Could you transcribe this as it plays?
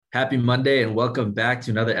Happy Monday and welcome back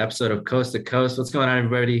to another episode of Coast to Coast. What's going on,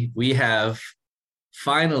 everybody? We have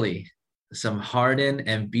finally some Harden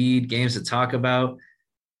and Embiid games to talk about.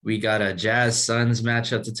 We got a Jazz Suns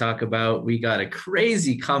matchup to talk about. We got a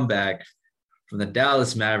crazy comeback from the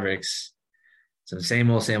Dallas Mavericks. Some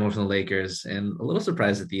same old from the Lakers, and a little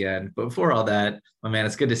surprise at the end. But before all that, my man,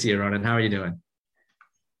 it's good to see you, Ronan. How are you doing?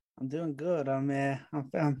 I'm doing good. I'm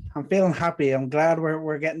feeling happy. I'm glad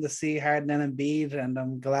we're getting to see Harden and Embiid, and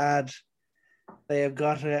I'm glad they have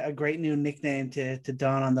got a great new nickname to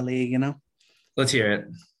dawn on the league. Let's hear it.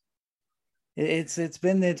 It's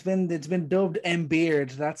been dubbed Embeard.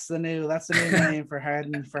 That's the new name for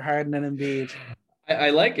Harden and Embiid.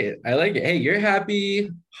 I like it. I like it. Hey, you're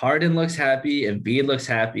happy. Harden looks happy. Embiid looks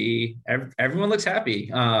happy. Everyone looks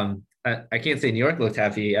happy. I can't say New York looked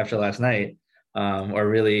happy after last night, or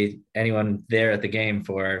really anyone there at the game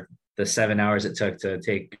for the 7 hours it took to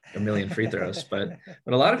take a million free throws. But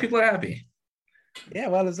a lot of people are happy. Yeah,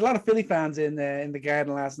 well, there's a lot of Philly fans in the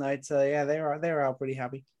Garden last night, so yeah, they were all pretty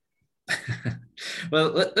happy.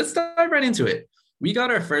 Well, let's dive right into it. We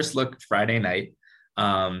got our first look Friday night.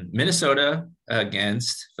 Minnesota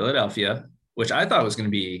against Philadelphia, which I thought was going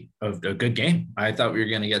to be a good game. I thought we were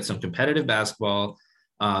going to get some competitive basketball,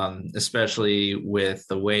 especially with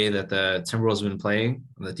the way that the Timberwolves have been playing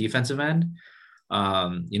on the defensive end. They're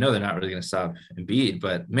not really going to stop Embiid,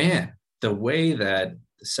 but man, the way that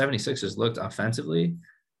the 76ers looked offensively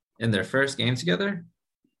in their first game together,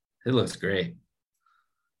 it looks great.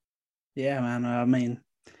 Yeah, man. I mean,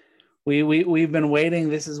 we've been waiting.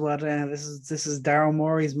 This is Daryl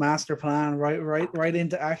Morey's master plan, right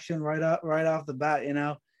into action, right off the bat.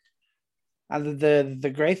 And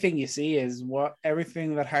the great thing you see is what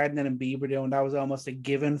everything that Harden and Embiid were doing. That was almost a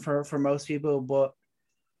given for most people, but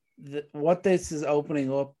what this is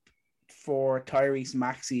opening up for Tyrese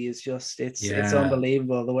Maxey is just it's Yeah.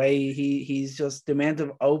 unbelievable. The way he's just the amount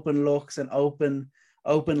of open looks and open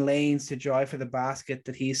lanes to drive for the basket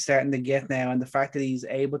that he's starting to get now, and the fact that he's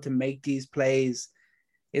able to make these plays,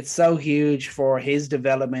 it's so huge for his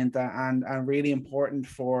development and really important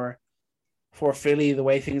for Philly the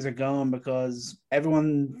way things are going, because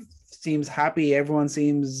everyone seems happy, everyone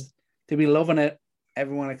seems to be loving it,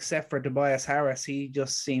 everyone except for Tobias Harris. He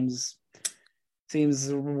just seems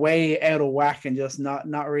way out of whack and just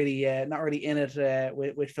not really in it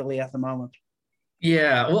with Philly at the moment.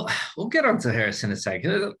 Yeah, well, we'll get on to Harris in a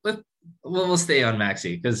second. We'll stay on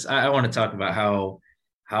Maxi because I want to talk about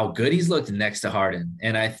how good he's looked next to Harden.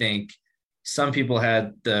 And I think some people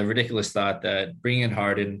had the ridiculous thought that bringing in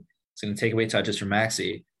Harden is going to take away touches from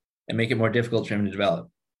Maxi and make it more difficult for him to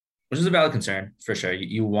develop, which is a valid concern for sure.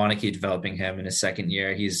 You want to keep developing him in his second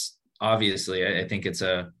year. He's obviously, I think it's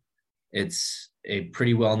a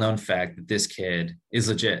pretty well known fact that this kid is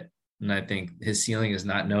legit, and I think his ceiling is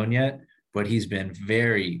not known yet, but he's been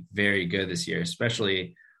very, very good this year,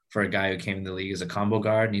 especially for a guy who came in the league as a combo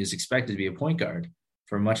guard and he was expected to be a point guard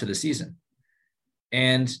for much of the season.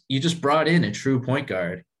 And you just brought in a true point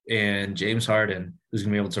guard and James Harden, who's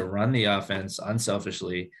going to be able to run the offense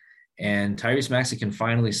unselfishly. And Tyrese Maxey can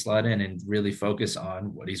finally slot in and really focus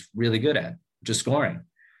on what he's really good at, just scoring.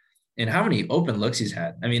 And how many open looks he's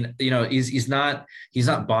had. I mean, he's not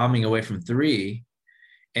bombing away from three.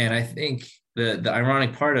 And I think the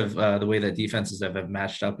ironic part of the way that defenses have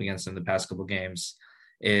matched up against him the past couple games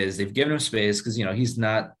is they've given him space because he's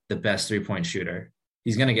not the best 3-point shooter.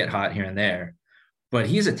 He's going to get hot here and there, but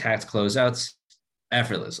he's attacked closeouts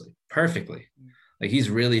effortlessly, perfectly. Like he's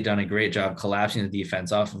really done a great job collapsing the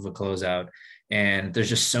defense off of a closeout. And there's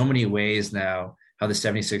just so many ways now how the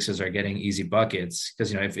 76ers are getting easy buckets.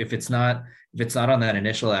 Because, if it's not on that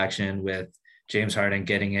initial action with James Harden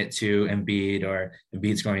getting it to Embiid or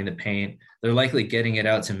Embiid scoring the paint, they're likely getting it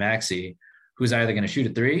out to Maxey, who's either going to shoot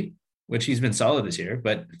a three, which he's been solid this year,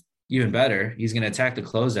 but even better, he's going to attack the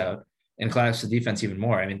closeout and collapse the defense even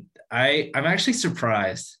more. I mean, I'm actually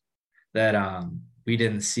surprised that we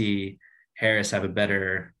didn't see Harris have a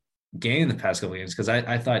better game the past couple of games, because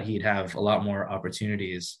I thought he'd have a lot more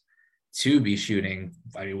opportunities to be shooting,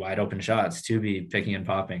 wide open shots, to be picking and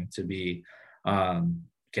popping, to be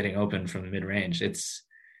getting open from the mid range.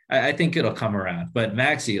 I think it'll come around, but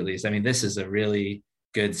Maxey, at least, I mean, this is a really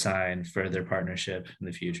good sign for their partnership in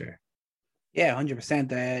the future. Yeah,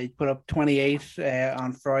 100%. He put up 28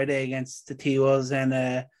 on Friday against the T-Wolves, and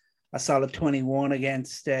a solid 21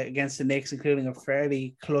 against the Knicks, including a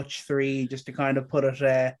fairly clutch three, just to kind of put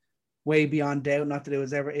it way beyond doubt. Not that it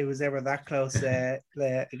was ever that close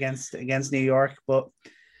against New York, but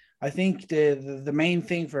I think the main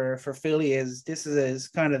thing for Philly is this is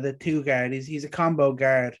kind of the two guard. He's a combo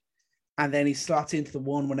guard, and then he slots into the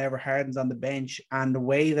one whenever Harden's on the bench. And the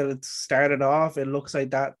way that it started off, it looks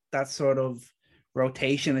like that sort of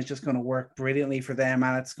rotation is just going to work brilliantly for them,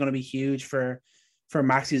 and it's going to be huge for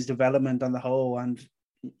Maxi's development on the whole. And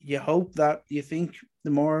you hope that you think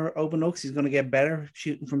the more open looks, he's going to get better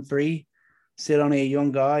shooting from three. Still only a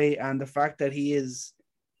young guy, and the fact that he is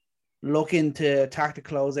looking to attack the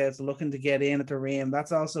closeouts, looking to get in at the rim,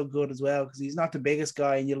 that's also good as well, because he's not the biggest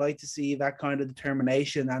guy, and you like to see that kind of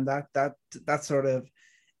determination and that sort of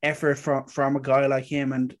effort from a guy like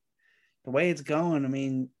him. And the way it's going, I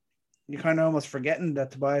mean, you're kind of almost forgetting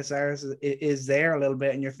that Tobias Harris is there a little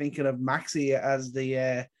bit, and you're thinking of Maxi as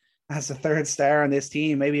the third star on this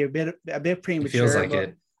team. Maybe a bit premature. It feels like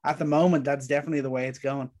it. At the moment, that's definitely the way it's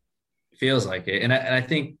going. It feels like it, and I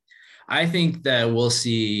think that we'll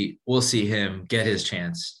see him get his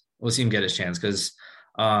chance. We'll see him get his chance because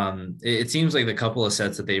it seems like the couple of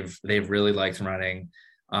sets that they've really liked running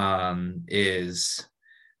is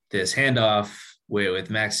this handoff with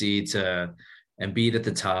Maxi to Embiid at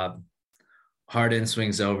the top. Harden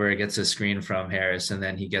swings over, gets a screen from Harris, and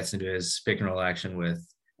then he gets into his pick and roll action with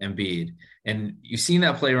Embiid. And you've seen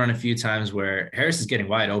that play run a few times where Harris is getting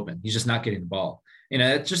wide open. He's just not getting the ball.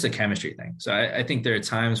 It's just a chemistry thing. So I think there are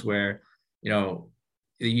times where,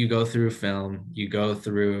 you go through film, you go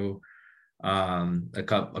through a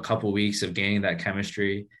couple weeks of gaining that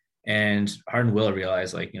chemistry, and Harden will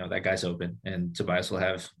realize that guy's open, and Tobias will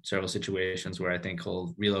have several situations where I think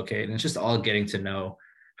he'll relocate, and it's just all getting to know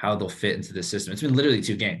how they'll fit into the system. It's been literally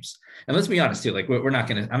 2 games. And let's be honest too, I'm not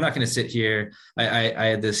going to sit here. I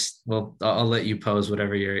had this, well, I'll let you pose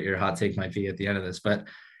whatever your hot take might be at the end of this, but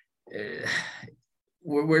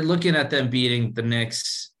we're looking at them beating the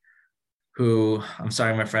Knicks, who, I'm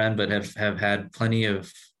sorry, my friend, but have had plenty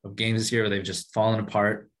of games this year where they've just fallen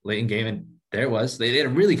apart late in game. And there it was. They had a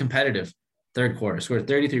really competitive third quarter, scored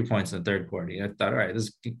 33 points in the third quarter. I thought, all right, this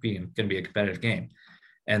is going to be a competitive game.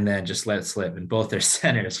 And then just let it slip. And both their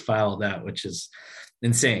centers fouled out, which is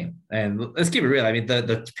insane. And let's keep it real. I mean,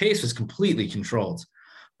 the pace was completely controlled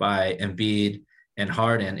by Embiid and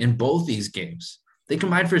Harden in both these games. They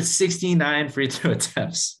combined for 69 free throw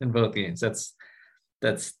attempts in both games. That's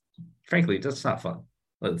frankly, that's not fun.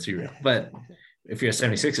 Let's be real. But if you're a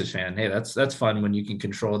 76ers fan, hey, that's fun when you can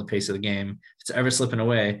control the pace of the game. If it's ever slipping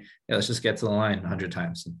away, let's just get to the line 100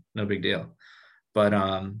 times. No big deal. But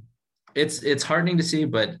it's heartening to see,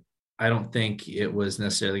 but I don't think it was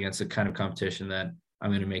necessarily against the kind of competition that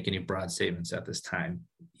I'm going to make any broad statements at this time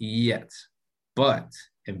yet. But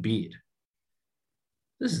Embiid,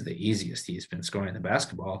 this is the easiest he's been scoring the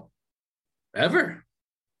basketball ever.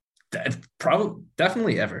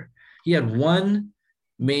 Definitely ever. He had one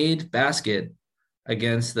made basket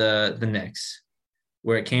against the Knicks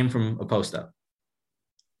where it came from a post up.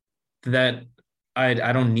 That I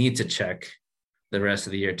don't need to check the rest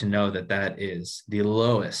of the year to know that is the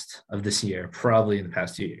lowest of this year, probably in the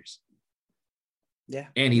past 2 years. Yeah.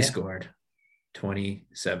 And he scored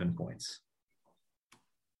 27 points.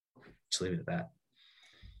 Just leave it at that.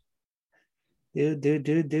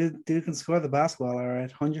 Dude can score the basketball, all right.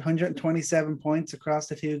 127 points across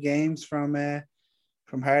the 2 games from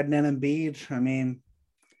Harden and Embiid. I mean,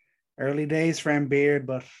 early days for Embiid,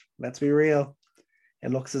 but let's be real.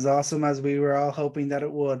 It looks as awesome as we were all hoping that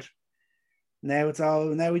it would. Now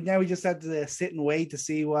we just have to sit and wait to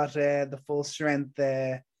see what the full strength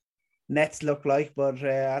Nets look like. But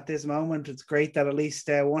at this moment, it's great that at least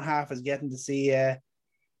one half is getting to see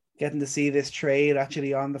this trade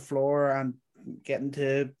actually on the floor and getting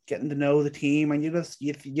to know the team. And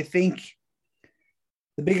you think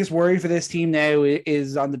the biggest worry for this team now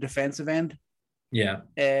is on the defensive end. Yeah.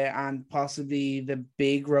 And possibly the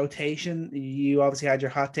big rotation. You obviously had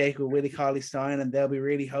your hot take with Willie Cauley-Stein, and they'll be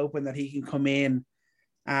really hoping that he can come in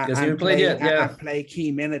and play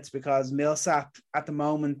key minutes, because Millsap at the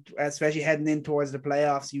moment, especially heading in towards the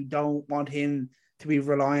playoffs, you don't want him to be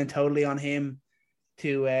relying totally on him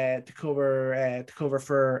to cover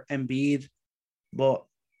for Embiid. But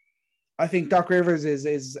I think Doc Rivers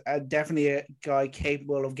is definitely a guy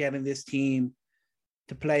capable of getting this team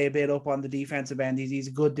to play a bit up on the defensive end. He's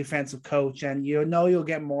a good defensive coach, and you'll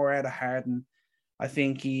get more out of Harden. I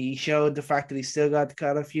think he showed the fact that he still got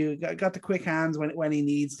the quick hands when he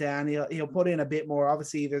needs to, and he'll put in a bit more.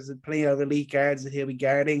 Obviously, there's plenty of elite guards that he'll be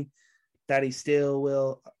guarding that he still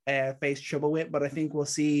will face trouble with. But I think we'll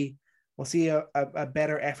see a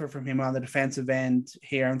better effort from him on the defensive end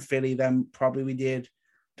here in Philly than probably we did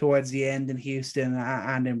towards the end in Houston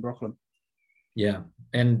and in Brooklyn. Yeah,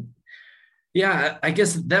 and yeah, I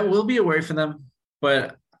guess that will be a worry for them,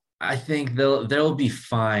 but I think they'll be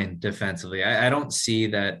fine defensively. I don't see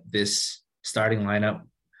that this starting lineup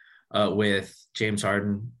with James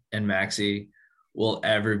Harden and Maxey will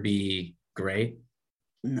ever be great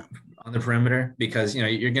No. on the perimeter, because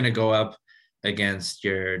you're going to go up against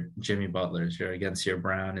your Jimmy Butlers, you're against your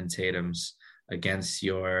Brown and Tatums, against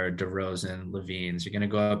your DeRozan, Levines. You're going to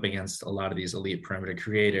go up against a lot of these elite perimeter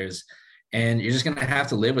creators, and you're just going to have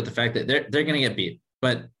to live with the fact that they're going to get beat.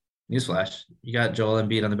 But newsflash, you got Joel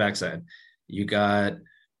Embiid on the backside. You got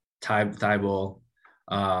Thibault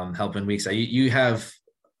helping weak side. You have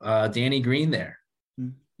Danny Green there.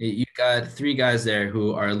 You got three guys there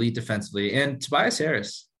who are elite defensively, and Tobias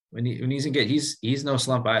Harris, when he's in good, he's no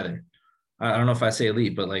slump either. I don't know if I say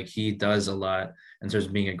elite, but like he does a lot in terms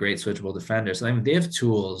of being a great switchable defender. So I mean, they have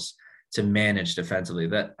tools to manage defensively.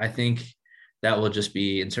 That I think that will just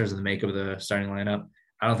be, in terms of the makeup of the starting lineup,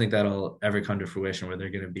 I don't think that'll ever come to fruition where they're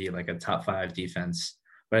going to be like a top 5 defense,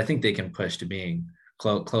 but I think they can push to being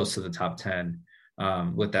close to the top 10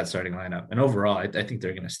 with that starting lineup. And overall, I think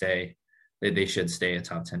they're going to stay. They should stay a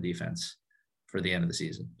top 10 defense for the end of the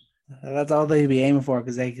season. That's all they'd be aiming for,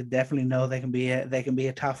 because they could definitely know they can be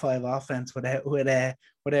a top 5 offense without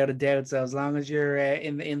a doubt. So as long as you're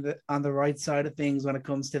on the right side of things when it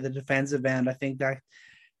comes to the defensive end, I think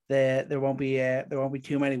that there won't be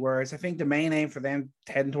too many worries. I think the main aim for them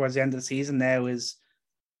heading towards the end of the season now is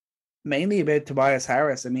mainly about Tobias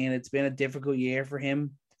Harris. I mean, it's been a difficult year for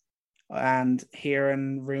him, and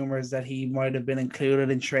hearing rumors that he might have been included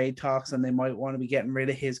in trade talks and they might want to be getting rid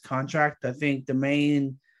of his contract. I think the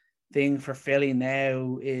main thing for Philly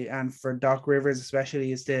now, and for Doc Rivers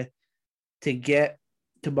especially, is to get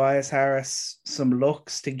Tobias Harris some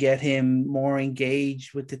looks, to get him more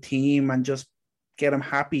engaged with the team and just get him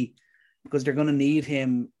happy, because they're going to need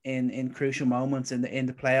him in crucial moments in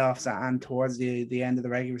the playoffs and towards the end of the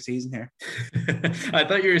regular season here. I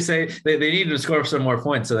thought you were saying they need to score some more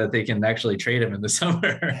points so that they can actually trade him in the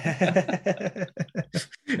summer.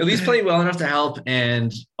 At least play well enough to help,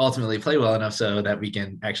 and ultimately play well enough so that we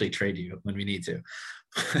can actually trade you when we need to.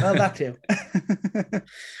 Well, that too.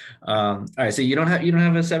 All right, so you don't have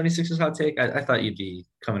a 76ers hot take? I thought you'd be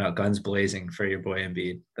coming out guns blazing for your boy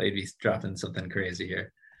Embiid. Thought you'd be dropping something crazy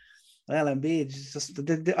here. Well, Embiid, just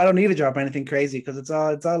I don't need to drop anything crazy, because it's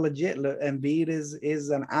all legit. Embiid is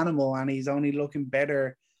an animal, and he's only looking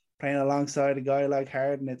better playing alongside a guy like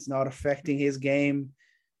Harden. It's not affecting his game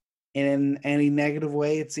in any negative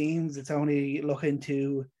way, it seems. It's only looking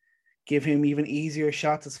to give him even easier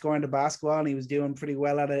shots at scoring the basketball, and he was doing pretty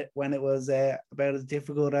well at it when it was about as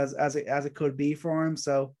difficult as it could be for him.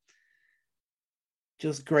 So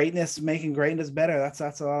just greatness, making greatness better.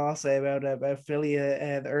 That's all I'll say about Philly,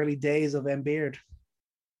 the early days of Embiid.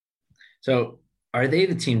 So are they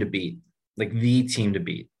the team to beat? Like the team to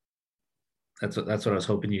beat? That's what I was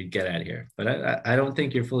hoping you'd get at here. But I don't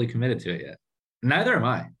think you're fully committed to it yet. Neither am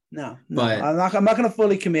I. No, but I'm not going to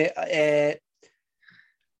fully commit.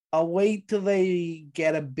 I'll wait till they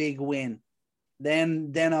get a big win.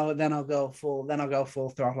 Then I'll go full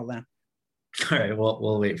throttle then. All right,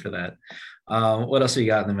 we'll wait for that. What else we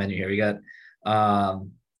got in the menu here? We got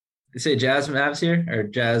they say Jazz Mavs here, or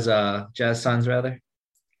Jazz Suns rather.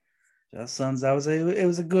 Jazz Suns. It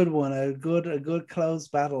was a good one, a good close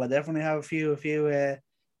battle. I definitely have a few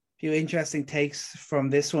interesting takes from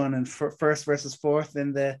this one, and first versus fourth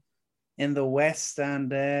in the West,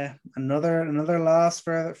 and another loss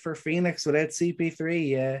for Phoenix without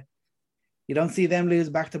CP3. You don't see them lose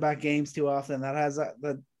back-to-back games too often.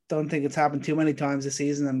 That don't think it's happened too many times this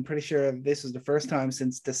season. I'm pretty sure this was the first time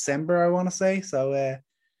since December, I want to say. So a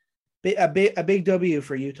big W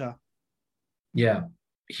for Utah. Yeah,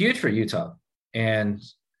 huge for Utah. And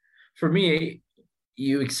for me,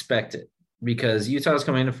 you expect it, because Utah's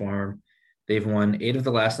coming into form. They've won 8 of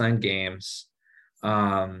the last 9 games.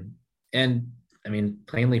 And I mean,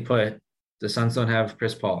 plainly put, the Suns don't have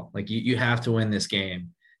Chris Paul. Like you have to win this game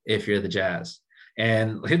if you're the Jazz.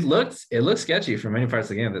 And it looked sketchy for many parts of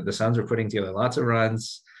the game, that the Suns were putting together lots of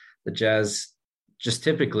runs. The Jazz just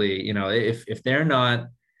typically, if they're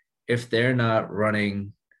not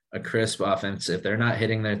running a crisp offense, if they're not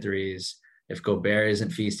hitting their threes, if Gobert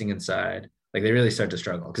isn't feasting inside, like they really start to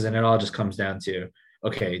struggle, because then it all just comes down to,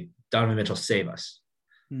 okay, Donovan Mitchell, save us.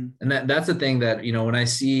 And that's the thing that, when I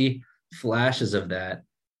see flashes of that,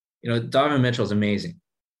 Donovan Mitchell is amazing.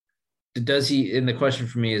 Does he? And the question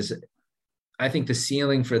for me is, I think the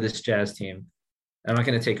ceiling for this Jazz team, I'm not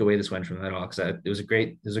going to take away this win from them at all, because it was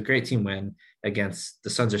a great team win against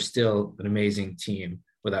the Suns. Are still an amazing team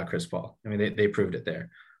without Chris Paul. I mean, they proved it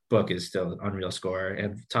there. Book is still an unreal scorer,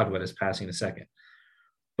 and talk about his passing in a second.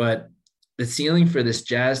 But the ceiling for this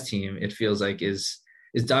Jazz team, it feels like, is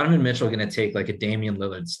Donovan Mitchell going to take like a Damian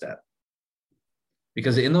Lillard step?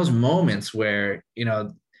 Because in those moments where,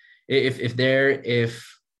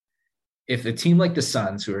 If a team like the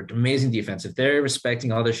Suns, who are amazing defense, if they're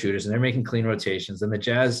respecting all their shooters and they're making clean rotations, then the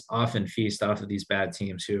Jazz often feast off of these bad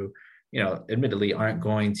teams who, admittedly aren't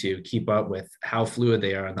going to keep up with how fluid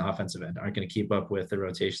they are on the offensive end, aren't going to keep up with the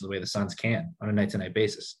rotation the way the Suns can on a night-to-night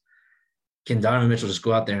basis. Can Donovan Mitchell just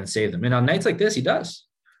go out there and save them? And on nights like this, he does.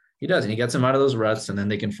 He does, and he gets them out of those ruts, and then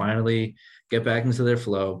they can finally get back into their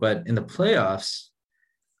flow. But in the playoffs,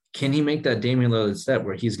 can he make that Damian Lillard step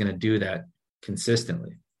where he's going to do that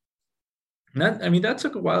consistently? And that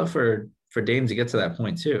took a while for Dame to get to that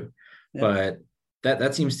point too. Yeah. But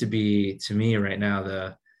that seems to be, to me right now,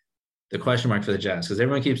 the question mark for the Jazz, because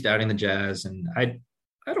everyone keeps doubting the Jazz, and I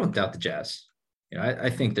don't doubt the Jazz. I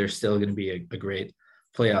think they're still going to be a great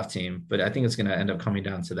playoff team, but I think it's going to end up coming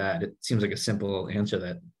down to that. It seems like a simple answer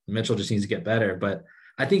that Mitchell just needs to get better, but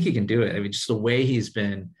I think he can do it. I mean, just the way he's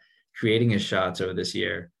been creating his shots over this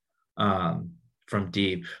year, from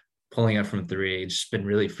deep, pulling up from three, just been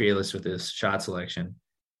really fearless with his shot selection.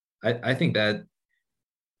 I think that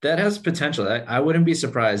has potential. I wouldn't be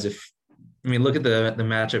surprised look at the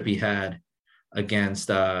matchup he had against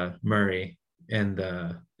Murray in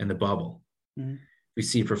the bubble. Mm-hmm. We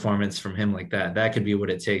see performance from him like that. That could be what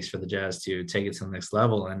it takes for the Jazz to take it to the next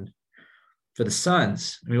level. And for the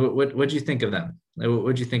Suns, I mean, what do you think of them?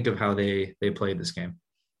 What do you think of how they played this game?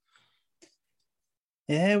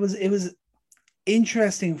 Yeah, it was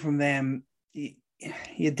interesting from them.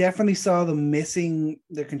 You definitely saw them missing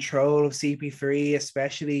the control of CP3,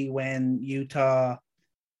 especially when Utah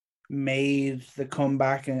made the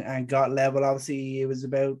comeback and got level. Obviously, it was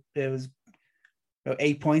about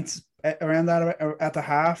 8 points around that at the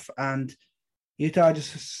half, and Utah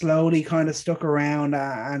just slowly kind of stuck around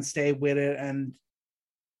and stayed with it. And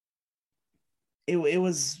it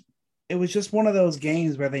was just one of those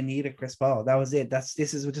games where they needed Chris Paul. That was it. This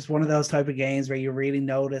is just one of those type of games where you really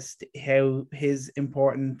noticed how his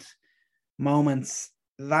important moments,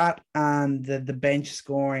 that and the bench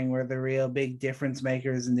scoring, were the real big difference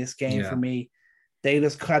makers in this game for me. They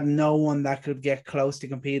just had no one that could get close to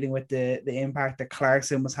competing with the impact that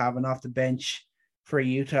Clarkson was having off the bench for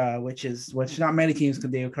Utah, which not many teams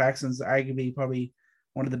can do. Clarkson's arguably probably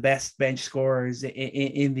one of the best bench scorers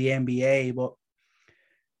in the NBA, but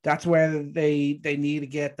that's where they need to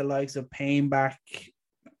get the likes of Payne back.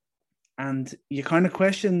 And you kind of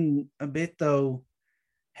question a bit though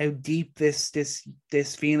how deep this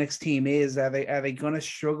Phoenix team is. Are they going to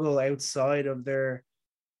struggle outside of their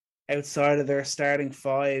starting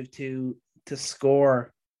five to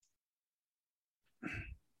score?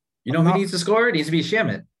 Who needs to score? It needs to be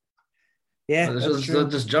Shamet. Yeah, let's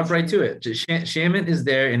just jump right to it. Shamet is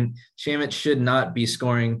there, and Shamet should not be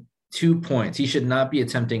scoring 2 points. He should not be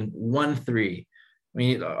attempting 1 3. I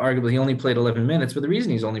mean, arguably he only played 11 minutes, but the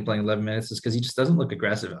reason he's only playing 11 minutes is because he just doesn't look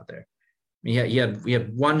aggressive out there. I mean, he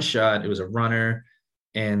had one shot. It was a runner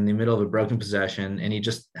in the middle of a broken possession, and he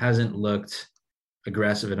just hasn't looked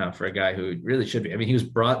aggressive enough for a guy who really should be. I mean, he was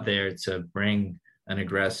brought there to bring an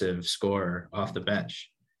aggressive scorer off the bench,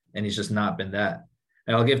 and he's just not been that.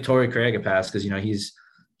 And I'll give Torrey Craig a pass because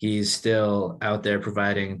he's still out there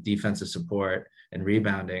providing defensive support and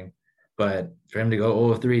rebounding. But for him to go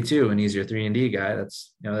 0 of 3 too, and he's your 3-and-D guy,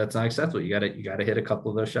 that's not acceptable. You gotta hit a couple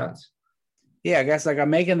of those shots. Yeah, I guess I'm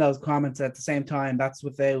making those comments at the same time. That's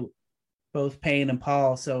without both Payne and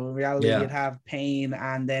Paul. So in reality, you'd have Payne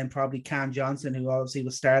and then probably Cam Johnson, who obviously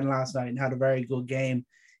was starting last night and had a very good game.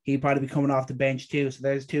 He'd probably be coming off the bench too. So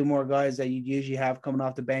there's 2 more guys that you'd usually have coming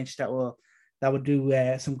off the bench that would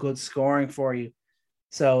do some good scoring for you.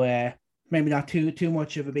 So maybe not too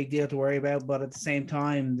much of a big deal to worry about, but at the same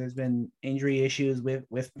time, there's been injury issues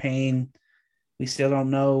with Payne. We still don't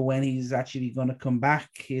know when he's actually going to come back.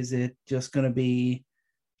 Is it just going to be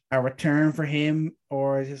a return for him,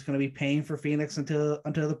 or is it going to be Payne for Phoenix until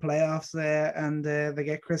the playoffs and they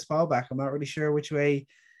get Chris Paul back? I'm not really sure which way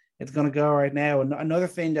it's going to go right now. And another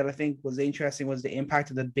thing that I think was interesting was the impact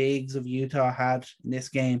of the bigs of Utah had in this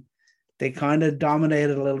game. They kind of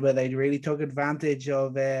dominated a little bit. They really took advantage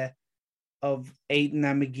of Ayton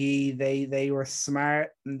and McGee. They were smart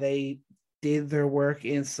and they did their work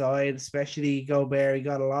inside, especially Gobert. He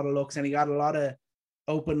got a lot of looks, and he got a lot of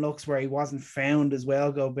open looks where he wasn't found as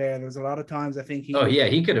well, Gobert. There's a lot of times I think he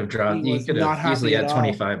could have dropped. He could have easily had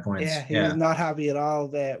 25 points. Yeah, he was not happy at all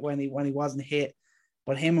that when he wasn't hit.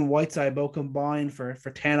 But him and Whiteside both combined for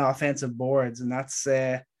 10 offensive boards, and that's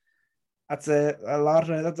a lot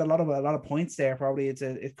of points there. Probably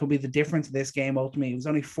it could be the difference in this game. Ultimately, it was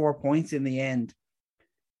only 4 points in the end,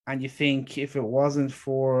 and you think if it wasn't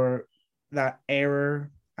for that error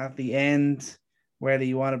at the end, whether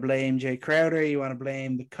you want to blame Jay Crowder, you want to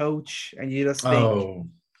blame the coach, and you just think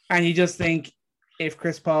And you just think if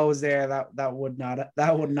Chris Paul was there, that would not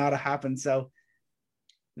have happened. So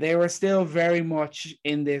they were still very much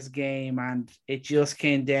in this game, and it just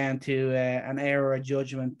came down to an error of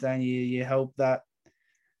judgment. And you hope that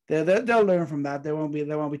they'll learn from that. They won't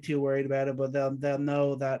be too worried about it, but they'll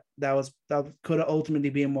know that could have ultimately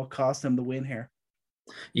been what cost them the win here.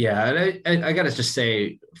 Yeah, I gotta just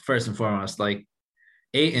say first and foremost, like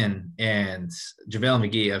Ayton and JaVale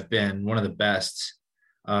McGee have been one of the best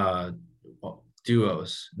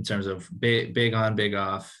duos in terms of big on, big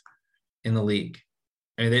off in the league.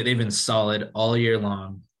 I mean, they've been solid all year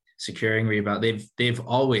long, securing rebound. They've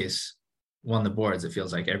always won the boards. It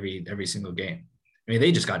feels like every single game. I mean,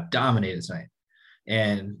 they just got dominated tonight.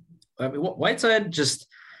 And I mean, Whiteside just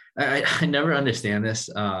I never understand this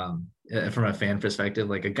from a fan perspective.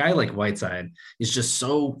 Like a guy like Whiteside is just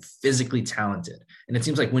so physically talented, and it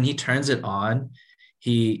seems like when he turns it on,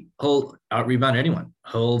 he'll out rebound anyone.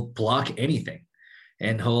 He'll block anything.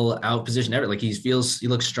 And he'll out position everything. Like he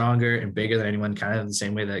looks stronger and bigger than anyone, kind of the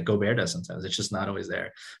same way that Gobert does sometimes. It's just not always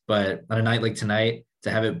there. But on a night like tonight, to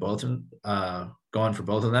have it both going for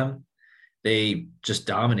both of them, they just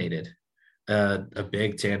dominated a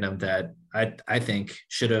big tandem that I think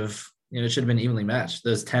should have been evenly matched.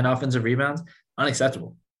 Those 10 offensive rebounds,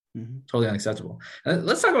 unacceptable. Mm-hmm. Totally unacceptable.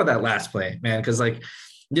 Let's talk about that last play, man, because like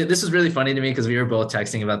this is really funny to me because we were both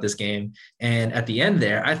texting about this game. And at the end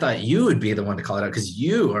there, I thought you would be the one to call it out because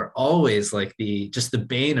you are always like the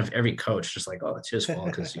bane of every coach, just like, oh, it's his fault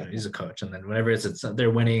because he's a coach. And then whenever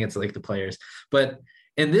they're winning, it's like the players. But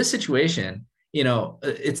in this situation,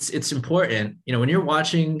 it's important, when you're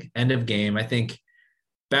watching end of game, I think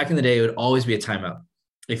back in the day, it would always be a timeout.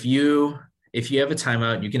 If you have a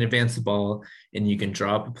timeout, you can advance the ball and you can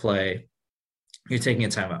drop a play, you're taking a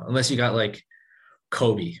timeout, unless you got like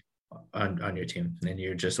Kobe on your team and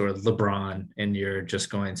you're just, or LeBron, and you're just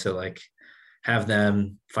going to like have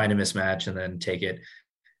them find a mismatch and then take it.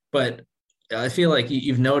 But I feel like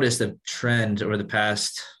you've noticed a trend over the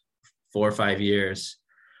past 4 or 5 years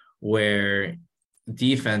where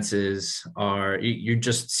defenses you're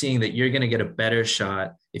just seeing that you're going to get a better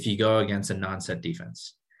shot if you go against a non-set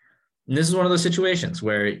defense. And this is one of those situations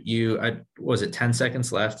where was it 10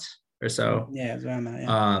 seconds left or so? Yeah, it's around that,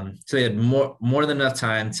 yeah. So they had more than enough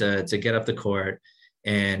time to get up the court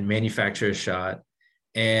and manufacture a shot.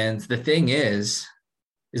 And the thing is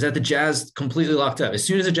that the Jazz completely locked up. As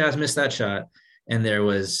soon as the Jazz missed that shot and there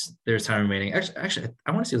was time remaining. Actually,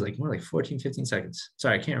 I want to say it was like more like 14, 15 seconds.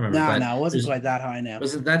 Sorry, I can't remember. No, it wasn't quite that high now.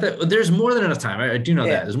 Was it that? There's more than enough time. I do know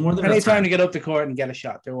that. There's more than enough time to get up the court and get a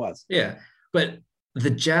shot. There was. Yeah. But the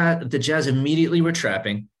Jazz immediately were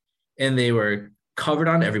trapping, and they were covered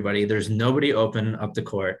on everybody. There's nobody open up the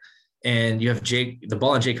court. And you have the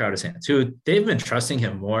ball in Jay Crowder's hands, who they've been trusting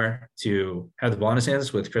him more to have the ball in his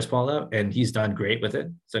hands with Chris Paul out, and he's done great with it.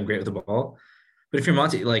 He's done great with the ball. But if you're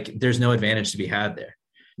Monty, like, there's no advantage to be had there.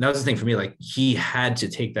 And that was the thing for me. Like, he had to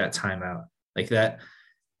take that timeout. Like that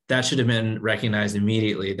should have been recognized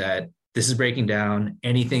immediately that this is breaking down.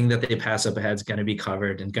 Anything that they pass up ahead is going to be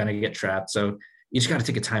covered and going to get trapped. So you just got to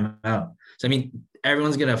take a timeout. So, I mean,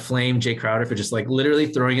 everyone's going to flame Jay Crowder for just like literally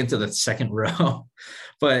throwing it to the second row.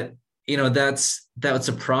 But, that's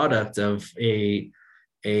a product of a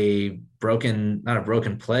broken, not a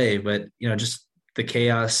broken play, but, just the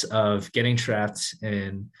chaos of getting trapped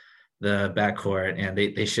in the backcourt, and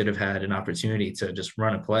they should have had an opportunity to just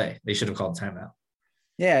run a play. They should have called timeout.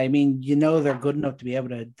 Yeah, I mean, they're good enough to be able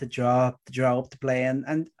to draw up the play,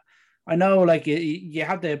 and I know like you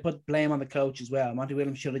have to put blame on the coach as well. Monty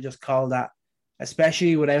Williams should have just called that,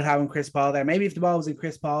 especially without having Chris Paul there. Maybe if the ball was in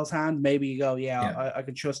Chris Paul's hand, maybe you go, I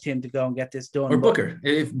can trust him to go and get this done. Or Booker,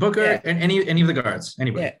 if Booker and any of the guards,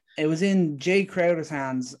 anybody. Yeah, it was in Jay Crowder's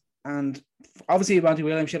hands. And obviously, Monty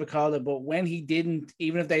Williams should have called it, but when he didn't,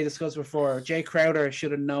 even if they discussed before, Jay Crowder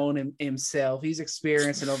should have known himself. He's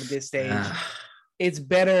experienced enough at this stage. It's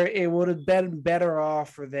better. It would have been better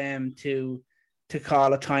off for them to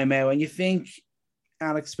call a timeout. And you think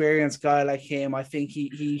an experienced guy like him, I think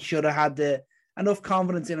he should have had enough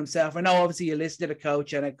confidence in himself. I know, obviously, you listened to the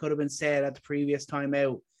coach, and it could have been said at the previous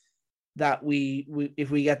timeout that we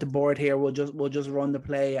if we get the board here, we'll just run the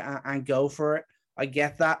play and go for it. I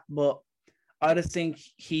get that, but I just think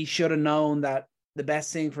he should have known that the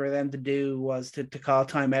best thing for them to do was to call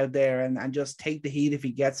timeout there and just take the heat if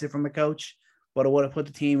he gets it from the coach. But it would have put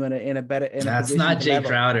the team in a better. That's not Jay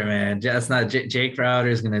Crowder, man. That's not Jay Crowder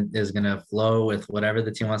is gonna flow with whatever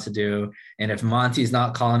the team wants to do. And if Monty's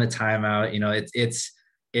not calling a timeout,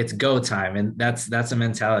 it's go time, and that's a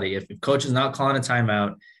mentality. If coach is not calling a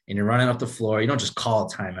timeout and you're running up the floor, you don't just call a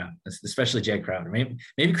timeout, especially Jay Crowder.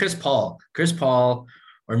 Maybe Chris Paul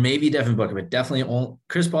or maybe Devin Booker, but definitely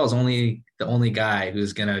Chris Paul is only the only guy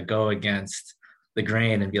who's gonna go against the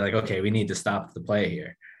grain and be like, okay, we need to stop the play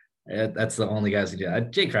here. That's the only guys who do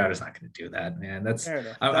that. Jay Crowder's not going to do that, man. That's Fair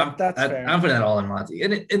enough. I'm Fair. I'm putting that all in Monty.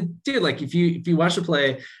 And dude, like if you watch the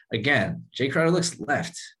play again, Jay Crowder looks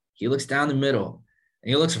left, he looks down the middle,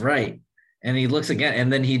 and he looks right, and he looks again,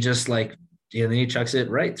 and then he just like then he chucks it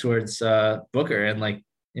right towards Booker, and like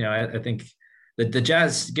I think the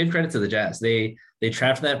Jazz, give credit to the Jazz, they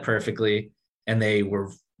trapped that perfectly, and they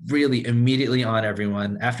were really immediately on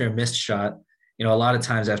everyone after a missed shot. A lot of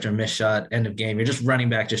times after a missed shot, end of game, you're just running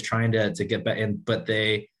back, just trying to get back in, but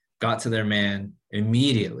they got to their man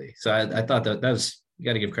immediately. So I thought that was, you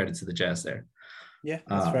got to give credit to the Jazz there. Yeah,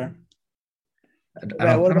 that's fair.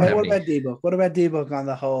 What about D-Book? What about D-Book on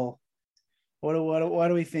the whole? What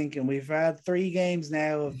are we thinking? We've had 3 games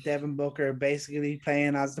now of Devin Booker basically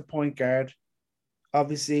playing as the point guard.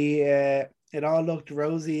 Obviously, it all looked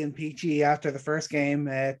rosy and peachy after the first game,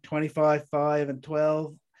 25, 5, and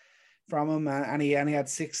 12. From him, and he had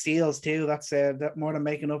 6 steals too. That's that more than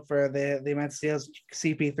making up for the amount of steals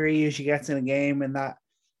CP3 usually gets in a game, and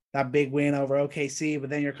that big win over OKC. But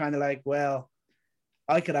then you're kind of like, well,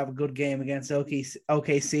 I could have a good game against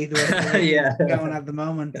OKC the way yeah. going at the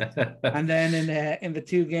moment. And then in the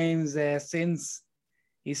 2 games since,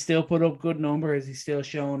 he's still put up good numbers. He's still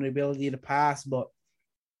shown the ability to pass, but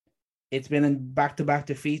it's been in back-to-back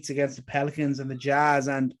defeats against the Pelicans and the Jazz,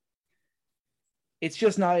 and it's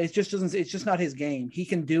just not his game. He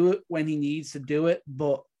can do it when he needs to do it,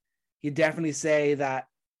 but you definitely say that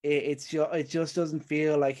it just doesn't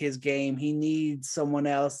feel like his game. He needs someone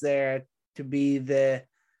else there to be the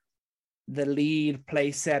lead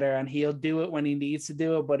play setter, and he'll do it when he needs to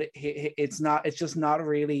do it. But it's just not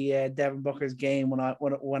really Devin Booker's game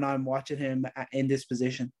when I'm watching him in this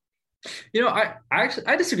position. I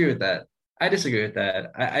disagree with that.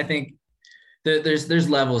 I think there's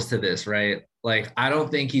levels to this, right? Like, I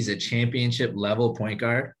don't think he's a championship level point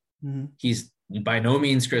guard. Mm-hmm. He's by no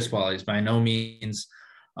means Chris Paul. He's by no means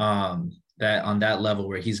that on that level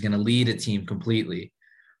where he's going to lead a team completely.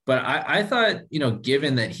 But I thought,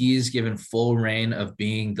 given that he's given full reign of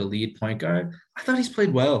being the lead point guard, I thought he's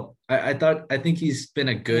played well. I think he's been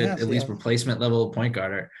a good, at least replacement level point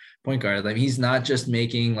guard. Like, he's not just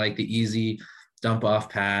making like the easy dump off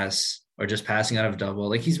pass or just passing out of double.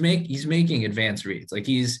 Like, he's making advanced reads. Like,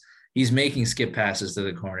 he's making skip passes to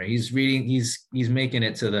the corner. He's making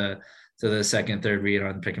it to the second, third read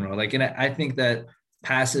on pick and roll. Like, and I think that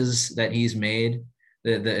passes that he's made,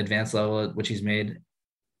 the advanced level at which he's made,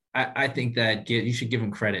 I think that you should give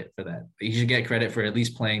him credit for that. You should get credit for at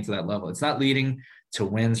least playing to that level. It's not leading to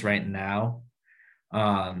wins right now.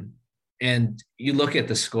 And you look at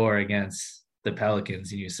the score against the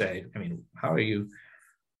Pelicans and you say, I mean, how are you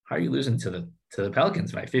losing to the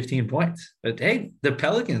Pelicans by 15 points? But hey, the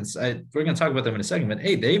Pelicans, we're going to talk about them in a second, but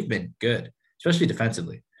hey, they've been good, especially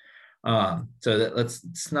defensively. Let's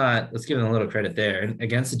give them a little credit there. And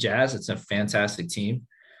against the Jazz, it's a fantastic team.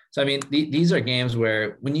 So, I mean, these are games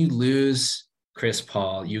where when you lose Chris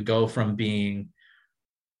Paul, you go from being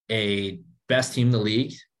a best team in the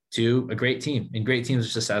league to a great team, and great teams are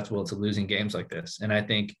susceptible to losing games like this. And I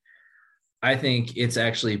think it's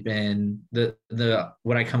actually been the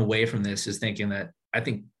what I come away from this is thinking that I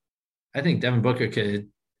think Devin Booker could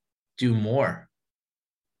do more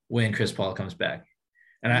when Chris Paul comes back.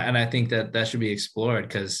 And I think that should be explored,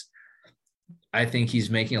 because I think he's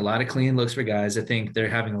making a lot of clean looks for guys. I think they're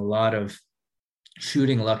having a lot of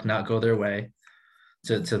shooting luck not go their way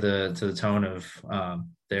to the tone of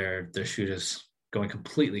their shooters going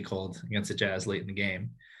completely cold against the Jazz late in the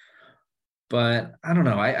game. But I don't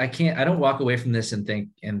know. I don't walk away from this and think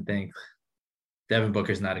Devin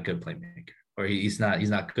Booker's not a good playmaker, or he's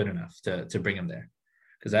not good enough to bring him there.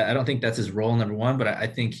 Because I don't think that's his role, number one, but I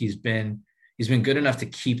think he's been good enough to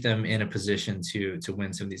keep them in a position to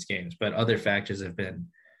win some of these games. But other factors have been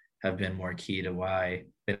more key to why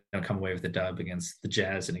they don't come away with the dub against the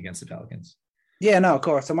Jazz and against the Pelicans. Yeah, no, of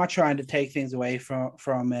course. I'm not trying to take things away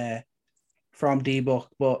from D-Book,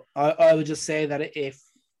 but I would just say that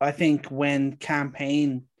I think when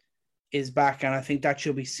campaign is back, and I think that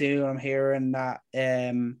should be soon, I'm hearing that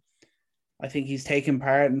I think he's taking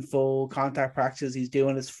part in full contact practice. He's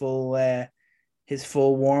doing his full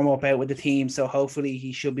warm up out with the team. So hopefully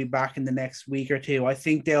he should be back in the next week or two. I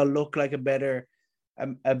think they'll look like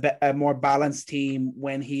a more balanced team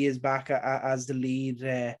when he is back as the lead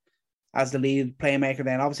playmaker.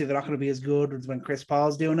 Then obviously they're not going to be as good as when Chris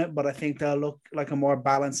Paul's doing it, but I think they'll look like a more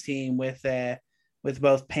balanced team with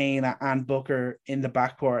both Payne and Booker in the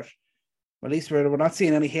backcourt. at least we're not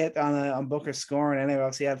seeing any hit on Booker scoring anyway.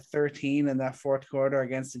 Obviously, he had 13 in that fourth quarter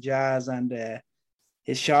against the Jazz, and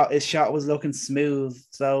his shot was looking smooth.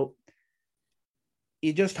 So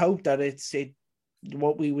you just hope that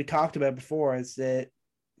what we talked about before is that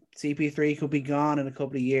CP3 could be gone in a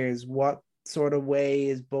couple of years. What sort of way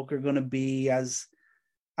is Booker going to be as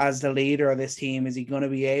the leader of this team? Is he going to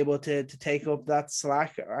be able to take up that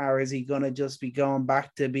slack, or is he going to just be going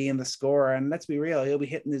back to being the scorer? And let's be real, he'll be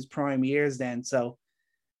hitting his prime years then. So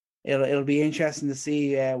it'll be interesting to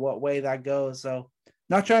see what way that goes. So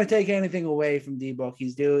not trying to take anything away from D-Book.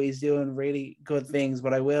 He's doing really good things,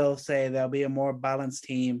 but I will say there'll be a more balanced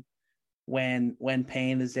team when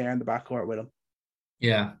Payne is there in the backcourt with him.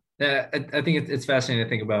 Yeah. I think it's fascinating to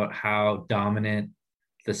think about how dominant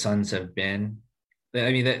the Suns have been. I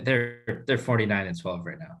mean, they're 49-12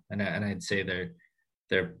 right now, and I'd say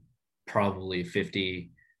they're probably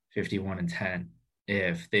 51-10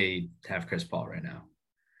 if they have Chris Paul right now.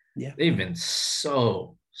 Yeah, they've been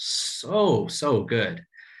so good,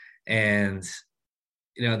 and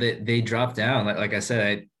they dropped down. Like I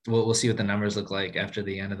said, we'll see what the numbers look like after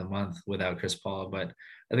the end of the month without Chris Paul, but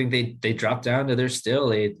I think they dropped down to they're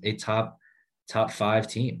still a top 5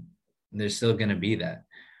 team. And they're still going to be that.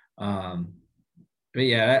 But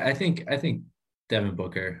yeah, I think Devin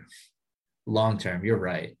Booker, long term, you're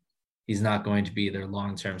right. He's not going to be their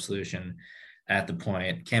long-term solution at the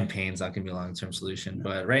point. Cam Payne's not going to be a long-term solution.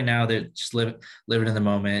 But right now, they're just living in the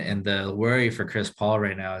moment. And the worry for Chris Paul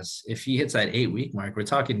right now is if he hits that 8-week mark, we're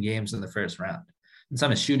talking games in the first round. It's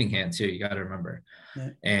on his shooting hand too. You got to remember.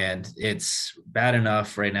 Yeah. And it's bad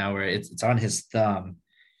enough right now where it's on his thumb.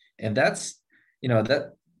 And that's,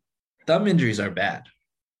 that thumb injuries are bad.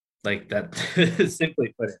 Like that,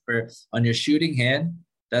 simply put it, on your shooting hand,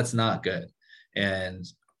 that's not good. And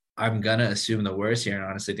I'm going to assume the worst here. And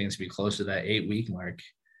honestly, things to be close to that 8-week mark,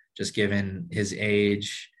 just given his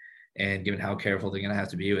age and given how careful they're going to have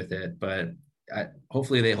to be with it. But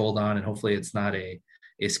hopefully they hold on, and hopefully it's not a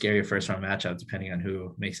scary first round matchup, depending on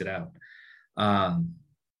who makes it out.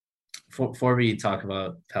 Before we talk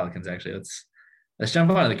about Pelicans, actually, let's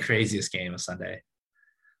jump on to the craziest game of Sunday.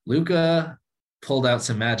 Luka pulled out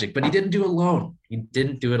some magic, but he didn't do it alone. He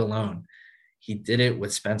did it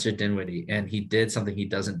with Spencer Dinwiddie, and he did something he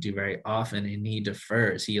doesn't do very often, and he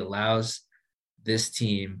defers. He allows this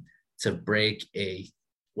team to break a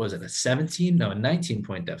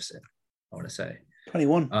 19-point deficit, I want to say.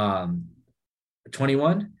 21.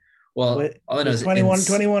 21? Well, it was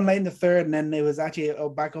 21 late in the third, and then it was actually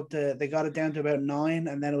back up to, they got it down to about 9,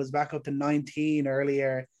 and then it was back up to 19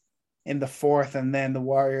 earlier in the fourth, and then the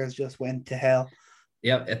Warriors just went to hell.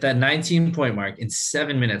 Yep, at that 19-point mark, in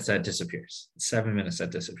 7 minutes, that disappears.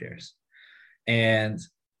 And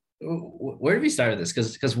where do we start with this?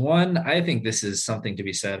 Because one, I think this is something to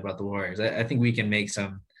be said about the Warriors. I think we can make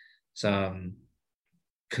some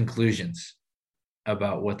conclusions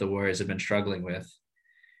about what the Warriors have been struggling with.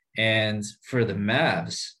 And for the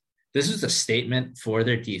Mavs, this is a statement for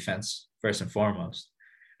their defense, first and foremost.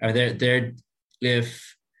 I mean, they're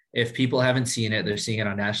if people haven't seen it, they're seeing it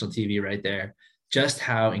on national TV right there, just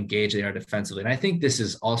how engaged they are defensively. And I think this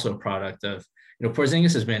is also a product of,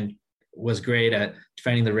 Porzingis was great at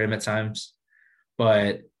defending the rim at times,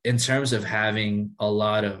 but in terms of having a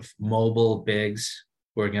lot of mobile bigs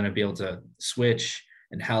who are going to be able to switch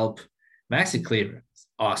and help, Maxi Kleber is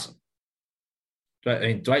awesome.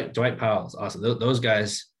 Dwight Powell is awesome. Those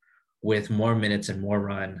guys with more minutes and more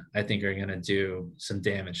run, I think, are going to do some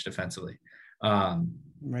damage defensively.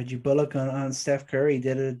 Reggie Bullock on Steph Curry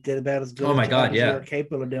did about as good as they were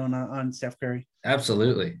capable of doing on Steph Curry.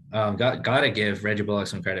 Absolutely. Got to give Reggie Bullock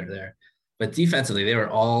some credit there. But defensively, they were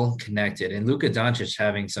all connected. And Luka Doncic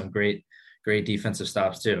having some great defensive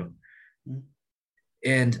stops too.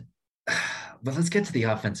 Mm-hmm. But let's get to the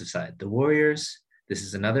offensive side. The Warriors, this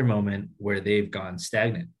is another moment where they've gone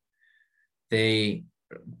stagnant.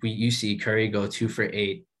 You see Curry go 2 for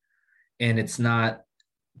 8, and it's not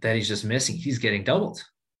that he's just missing. He's getting doubled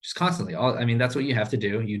just constantly. That's what you have to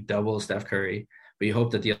do. You double Steph Curry, but you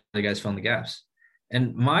hope that the other guys fill in the gaps.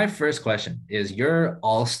 And my first question is, your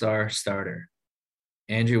all-star starter,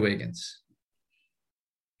 Andrew Wiggins,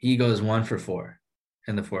 he goes 1 for 4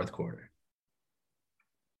 in the fourth quarter.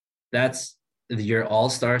 That's your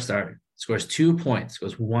all-star starter. Scores 2 points,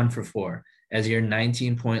 goes 1 for 4 as your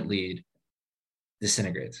 19-point lead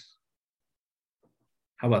disintegrates.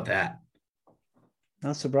 How about that?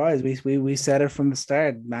 Not surprised. We said it from the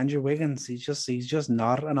start. Andrew Wiggins, he's just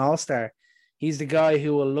not an all-star. He's the guy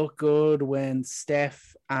who will look good when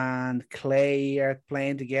Steph and Clay are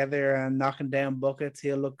playing together and knocking down buckets.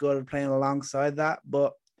 He'll look good at playing alongside that.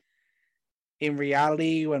 But in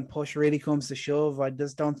reality, when push really comes to shove, I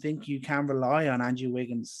just don't think you can rely on Andrew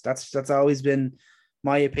Wiggins. That's always been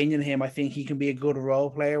my opinion of him. I think he can be a good role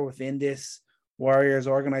player within this Warriors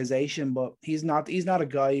organization, but he's not a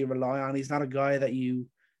guy you rely on. He's not a guy that you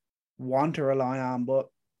want to rely on. But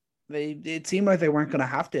it seemed like they weren't going to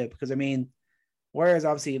have to, because I mean, Warriors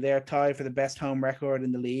obviously they're tied for the best home record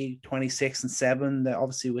in the league, 26-7.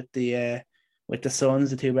 Obviously with the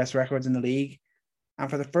Suns, the two best records in the league. And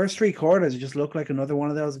for the first three quarters, it just looked like another one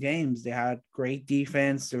of those games. They had great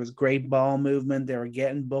defense. There was great ball movement. They were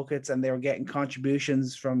getting buckets and they were getting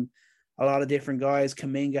contributions from a lot of different guys.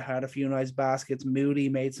 Kuminga had a few nice baskets. Moody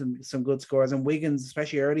made some good scores. And Wiggins,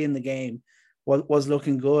 especially early in the game, was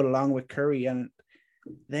looking good along with Curry. And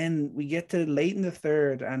then we get to late in the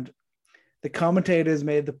third, and the commentators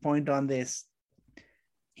made the point on this.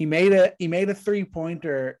 He made a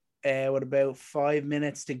 3-pointer with about 5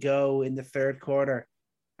 minutes to go in the third quarter.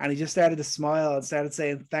 And he just started to smile and started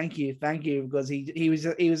saying, thank you, because he was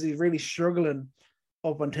really struggling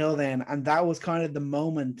up until then. And that was kind of the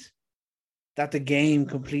moment that the game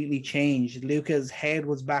completely changed. Luka's head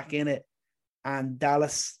was back in it, and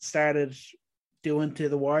Dallas started doing to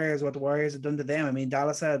the Warriors what the Warriors had done to them. I mean,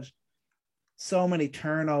 Dallas had so many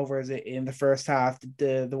turnovers in the first half.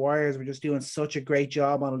 The Warriors were just doing such a great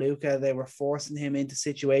job on Luka. They were forcing him into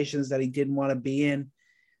situations that he didn't want to be in.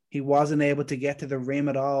 He wasn't able to get to the rim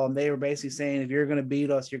at all. And they were basically saying, if you're going to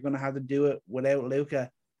beat us, you're going to have to do it without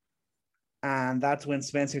Luka. And that's when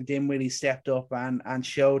Spencer Dinwiddie stepped up and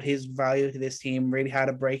showed his value to this team, really had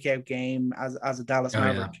a breakout game as a Dallas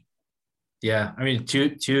Maverick. Yeah. I mean,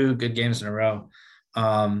 two good games in a row.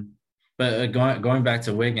 But going back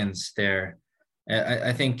to Wiggins there,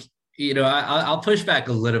 I think, you know, I'll push back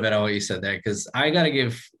a little bit on what you said there, because I got to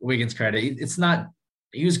give Wiggins credit.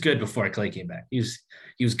 He was good before Clay came back. He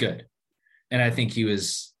was good. And I think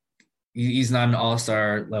he's not an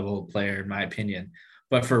all-star level player, in my opinion.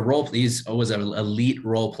 But for role, he was an elite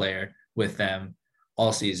role player with them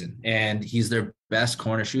all season. And he's their best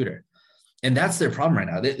corner shooter. And that's their problem right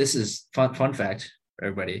now. This is fun fact for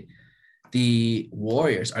everybody. The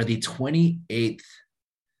Warriors are the 28th,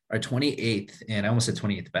 and I almost said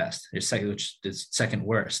 28th best. They're second, which is second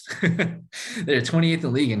worst. They're 28th in the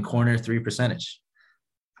league in corner 3 percentage.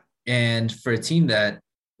 And for a team that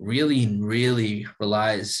really, really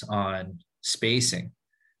relies on spacing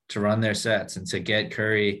to run their sets and to get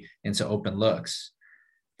Curry into open looks,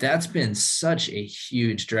 that's been such a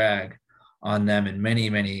huge drag on them in many,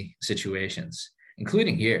 many situations,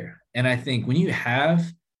 including here. And I think when you have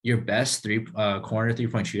your best corner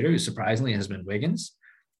 3-point shooter, who surprisingly has been Wiggins,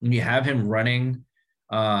 when you have him running,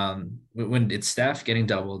 when it's Steph getting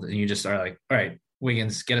doubled, and you just are like, all right,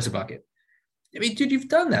 Wiggins, get us a bucket. I mean, dude, you've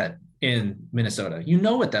done that in Minnesota. You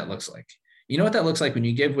know what that looks like. You know what that looks like when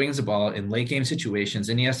you give Wiggins the ball in late game situations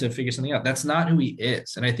and he has to figure something out. That's not who he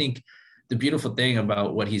is. And I think the beautiful thing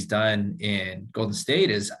about what he's done in Golden State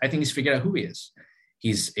is I think he's figured out who he is.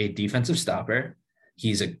 He's a defensive stopper.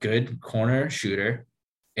 He's a good corner shooter.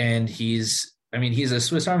 And he's a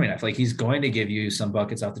Swiss Army knife. Like, he's going to give you some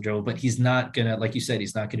buckets off the dribble, but he's not going to, like you said,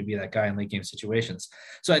 he's not going to be that guy in late game situations.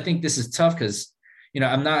 So I think this is tough because, you know,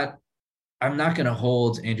 I'm not going to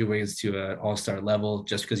hold Andrew Wiggins to an all-star level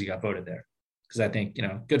just because he got voted there. Because I think, you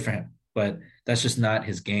know, good for him, but that's just not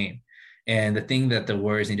his game. And the thing that the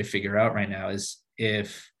Warriors need to figure out right now is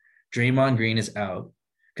if Draymond Green is out,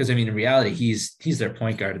 because I mean, in reality, he's their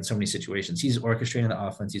point guard in so many situations. He's orchestrating the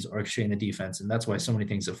offense, he's orchestrating the defense, and that's why so many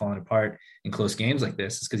things have fallen apart in close games like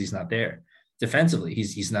this. Is because he's not there defensively.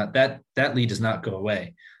 He's not that lead does not go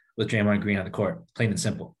away with Draymond Green on the court. Plain and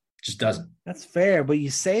simple, it just doesn't. That's fair, but you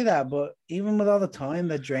say that, but even with all the time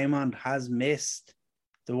that Draymond has missed,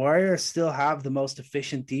 the Warriors still have the most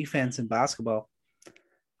efficient defense in basketball.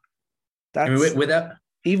 That's, I mean, without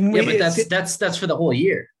even yeah, but that's for the whole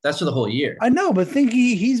year. That's for the whole year. I know, but think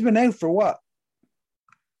he's been out for what,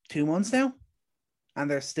 2 months now, and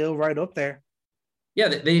they're still right up there. Yeah,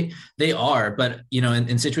 they are, but you know,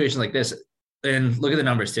 in situations like this, and look at the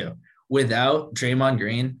numbers too. Without Draymond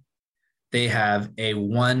Green, they have a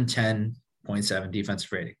 110.7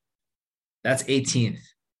 defensive rating. That's 18th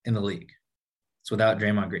in the league. It's without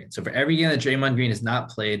Draymond Green. So for every game that Draymond Green has not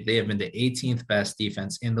played, they have been the 18th best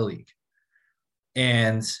defense in the league.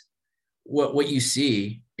 And what you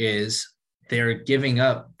see is they're giving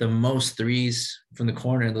up the most threes from the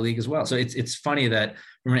corner in the league as well. So it's funny that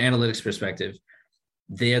from an analytics perspective,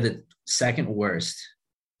 they are the second worst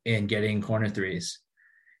in getting corner threes,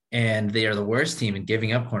 and they are the worst team in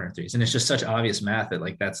giving up corner threes. And it's just such obvious math that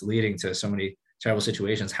like that's leading to so many terrible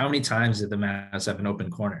situations. How many times did the Mavs have an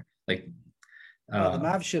open corner? Like Yeah, the Um,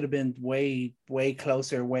 Mavs should have been way, way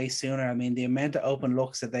closer, way sooner. I mean, the amount of open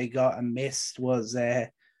looks that they got and missed was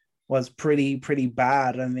pretty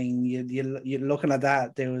bad. I mean, you're looking at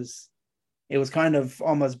that. It was kind of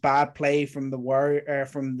almost bad play from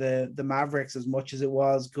from the Mavericks as much as it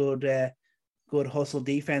was good hustle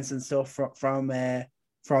defense and stuff from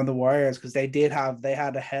the Warriors, because they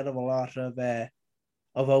had a hell of a lot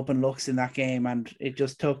of open looks in that game, and it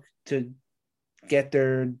just took to get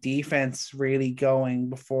their defense really going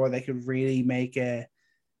before they could really make a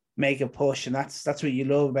push. And that's what you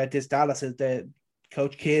love about this Dallas, is that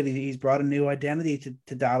Coach Kidd, he's brought a new identity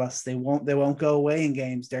to Dallas. They won't go away in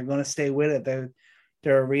games. They're going to stay with it.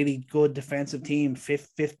 They're a really good defensive team,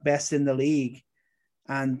 fifth best in the league,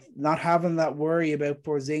 and not having that worry about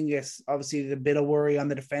Porzingis. Obviously, there's a bit of worry on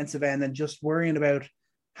the defensive end, and just worrying about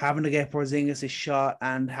having to get Porzingis a shot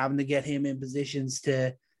and having to get him in positions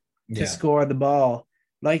to yeah, score the ball.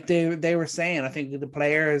 Like they were saying, I think the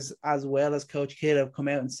players as well as Coach Kidd have come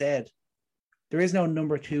out and said there is no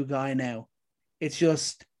number two guy now. It's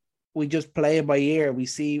just we just play it by ear. We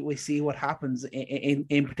see what happens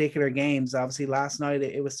in particular games. Obviously, last night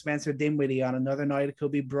it was Spencer Dinwiddie. On another night, it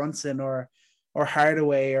could be Brunson or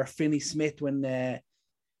Hardaway or Finney Smith. When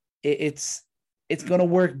it's going to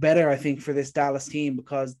work better, I think, for this Dallas team,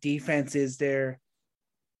 because defense is their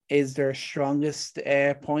strongest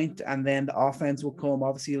point, and then the offense will come.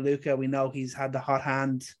 Obviously, Luka, we know he's had the hot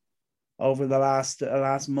hand over the last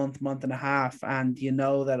month and a half, and you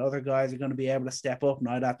know that other guys are going to be able to step up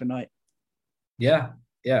night after night. yeah,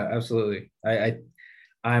 yeah, absolutely.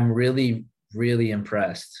 I'm really, really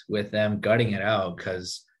impressed with them gutting it out,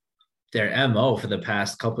 because their MO for the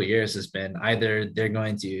past couple of years has been either they're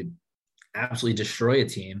going to absolutely destroy a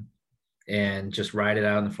team and just ride it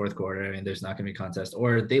out in the fourth quarter, and there's not going to be a contest,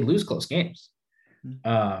 or they lose close games.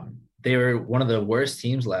 They were one of the worst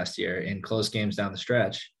teams last year in close games down the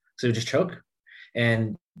stretch, so they just choke.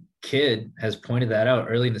 And Kidd has pointed that out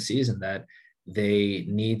early in the season, that they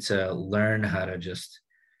need to learn how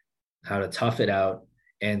to tough it out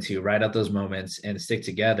and to ride out those moments and stick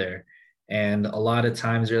together. And a lot of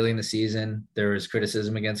times early in the season, there was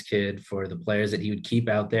criticism against Kidd for the players that he would keep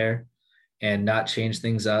out there and not change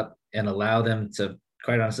things up and allow them to,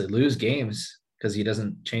 quite honestly, lose games because he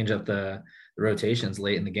doesn't change up the rotations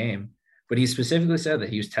late in the game. But he specifically said that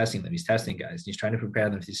he was testing them. He's testing guys. He's trying to prepare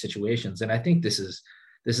them for these situations. And I think this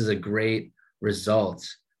is a great result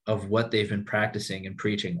of what they've been practicing and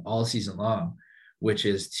preaching all season long, which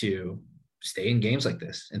is to stay in games like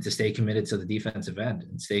this and to stay committed to the defensive end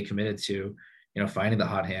and stay committed to, finding the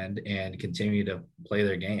hot hand and continue to play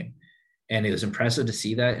their game. And it was impressive to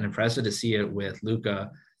see that, and impressive to see it with Luka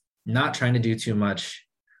not trying to do too much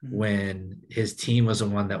when his team was the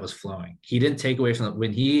one that was flowing. He didn't take away from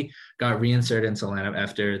when he got reinserted into the lineup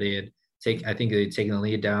after they'd taken the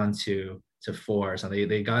lead down to 4 or something.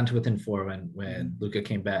 They got into within 4 when Luka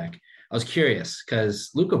came back. I was curious because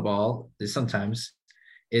Luka ball is sometimes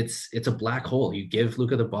it's a black hole. You give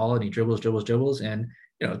Luka the ball and he dribbles, and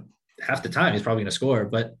half the time he's probably going to score,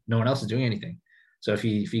 but no one else is doing anything. So if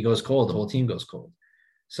he goes cold, the whole team goes cold.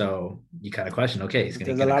 So you kind of question, okay, he's going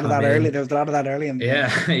to There's a lot of that early. There was a lot of that early in the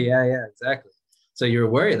game. Yeah, exactly. So you were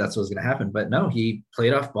worried that's what was going to happen, but no, he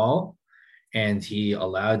played off ball and he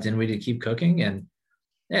allowed Dinwiddie to keep cooking. And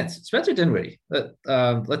yeah, it's Spencer Dinwiddie. But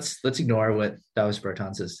let's ignore what Davis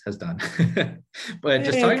Bertans has done. But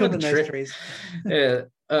just talking about the trick,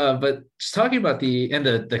 but just talking about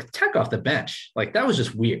the tech off the bench, like that was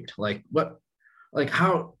just weird. Like what, like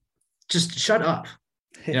how? Just shut up.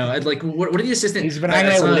 Like what are the assistant? He's been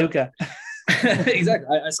hanging out with Luka.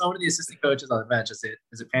 Exactly. I saw one of the assistant coaches on the bench as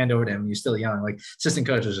it panned over to him. He's still young. Like assistant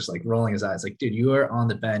coach was just like rolling his eyes. Like, dude, you are on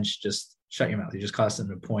the bench. Just shut your mouth. You just cost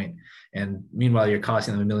them a point. And meanwhile, you're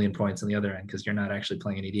costing them 1 million points on the other end because you're not actually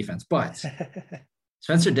playing any defense. But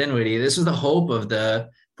Spencer Dinwiddie, this was the hope of the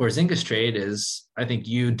Porzingis trade, is I think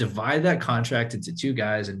you divide that contract into 2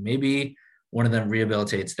 guys and maybe one of them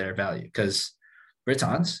rehabilitates their value, because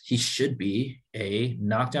Bertans, he should be a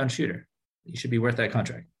knockdown shooter. He should be worth that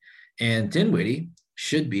contract. And Dinwiddie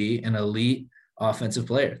should be an elite offensive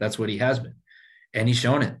player. That's what he has been. And he's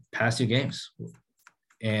shown it past 2 games.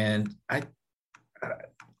 And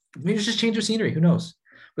maybe it's just change of scenery. Who knows?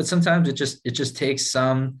 But sometimes it just takes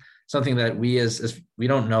something that we as we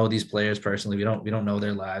don't know these players personally. We don't know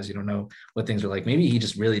their lives. We don't know what things are like. Maybe he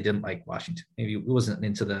just really didn't like Washington. Maybe he wasn't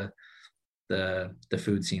into the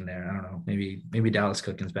food scene there. I don't know. Maybe Dallas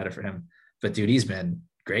cooking's better for him. But dude, he's been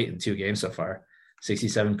great in 2 games so far.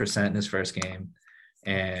 67% in his first game,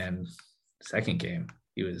 and second game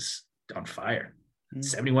he was on fire.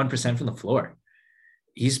 71% from the floor.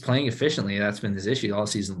 He's playing efficiently. That's been his issue all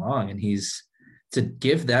season long, and he's to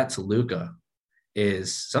give that to Luka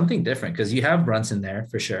is something different because you have Brunson there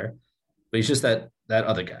for sure, but he's just that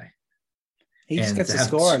other guy. He just And gets to to have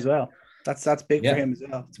score as well. That's big for yeah, him as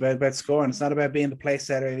well. It's about scoring. It's not about being the play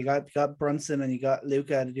setter. You got Brunson and you got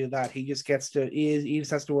Luka to do that. He just gets to he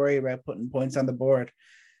just has to worry about putting points on the board.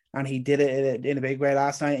 And he did it in a big way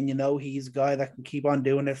last night. And he's a guy that can keep on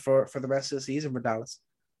doing it for the rest of the season for Dallas.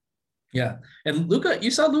 yeah. And Luka,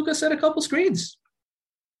 you saw Luka set a couple screens.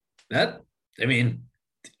 The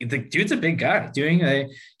dude's a big guy.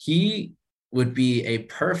 He would be a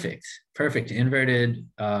perfect inverted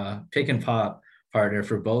pick and pop partner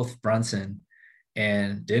for both Brunson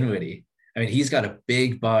and Dinwiddie. I mean, he's got a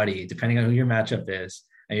big body, depending on who your matchup is.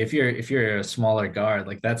 And if you're a smaller guard,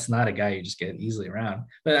 like that's not a guy you just get easily around.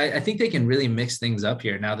 But I think they can really mix things up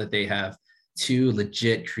here now that they have two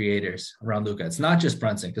legit creators around Luka. It's not just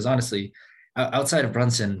Brunson, because honestly, outside of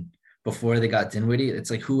Brunson, before they got Dinwiddie, it's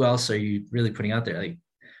like, who else are you really putting out there? Like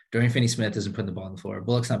Dorian Finney-Smith isn't putting the ball on the floor.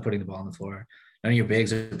 Bullock's not putting the ball on the floor. None of your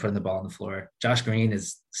bigs are putting the ball on the floor. Josh Green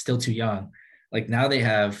is still too young. Like now they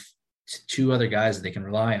have two other guys that they can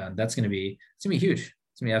rely on. It's going to be huge. It's going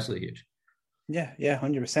to be absolutely huge. Yeah,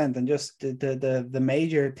 100%. And just the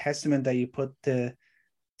major testament that you put to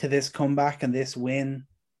this comeback and this win.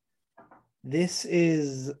 This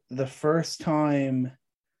is the first time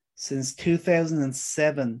since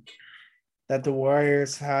 2007 that the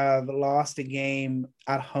Warriors have lost a game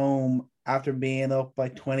at home after being up by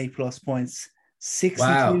 20 plus points.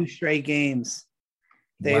 62 straight games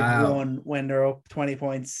they've won when they're up 20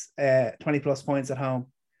 points, 20 plus points at home.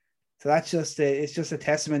 So that's it's just a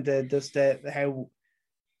testament to just how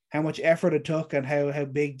much effort it took and how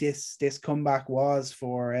big this comeback was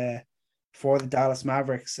for the Dallas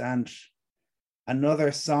Mavericks. And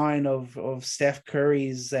another sign of Steph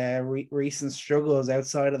Curry's recent struggles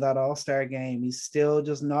outside of that All-Star game. He's still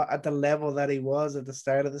just not at the level that he was at the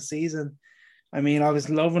start of the season. I mean, I was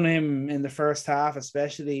loving him in the first half,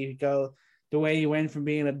 especially the way he went from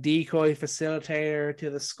being a decoy facilitator to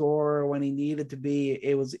the scorer when he needed to be.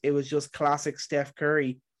 It was just classic Steph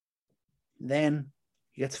Curry. Then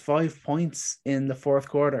he gets 5 points in the fourth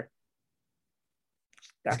quarter.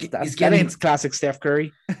 That's classic Steph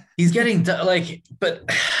Curry. He's getting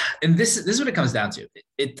and this is what it comes down to.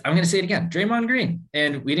 I'm going to say it again, Draymond Green.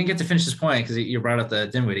 And we didn't get to finish this point because you brought up the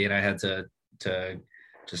Dinwiddie, and I had to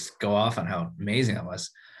just go off on how amazing that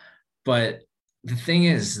was. But the thing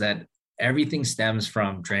is that everything stems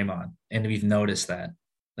from Draymond, and we've noticed that.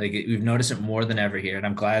 Like we've noticed it more than ever here, and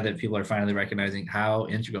I'm glad that people are finally recognizing how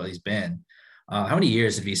integral he's been. How many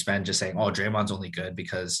years have you spent just saying, "Oh, Draymond's only good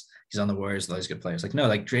because he's on the Warriors, all these good players"? Like no,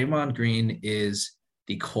 like Draymond Green is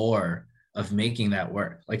the core of making that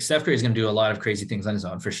work. Like Steph Curry is going to do a lot of crazy things on his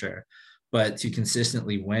own for sure, but to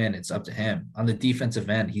consistently win, it's up to him. On the defensive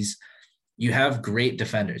end, you have great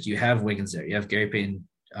defenders. You have Wiggins there. You have Gary Payton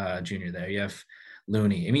Jr. there. You have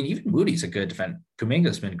Looney. I mean, even Moody's a good defender.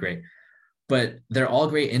 Kuminga's been great, but they're all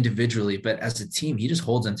great individually. But as a team, he just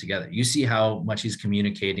holds them together. You see how much he's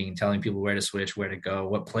communicating, telling people where to switch, where to go,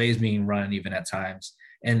 what plays being run, even at times.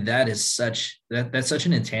 And that is that's such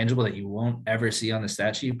an intangible that you won't ever see on the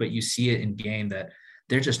stat sheet, but you see it in game that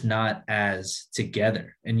they're just not as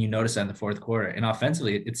together. And you notice that in the fourth quarter. And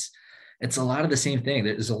offensively, it's a lot of the same thing.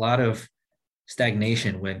 There's a lot of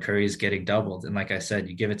stagnation when Curry's getting doubled. And like I said,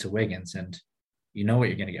 you give it to Wiggins and you know what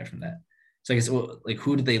you're going to get from that. So I guess, like,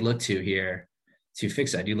 who did they look to here to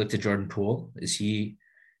fix that? Do you look to Jordan Poole? Is he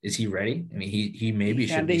ready? I mean, he maybe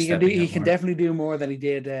should be stepping up. He can definitely do more than he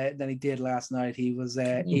did last night. He was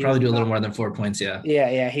he probably do a little more than 4 points. Yeah.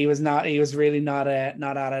 Yeah. He was really not at it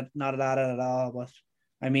at all. But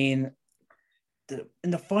I mean,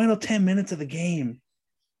 in the final 10 minutes of the game,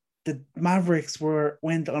 the Mavericks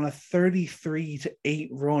went on a 33-8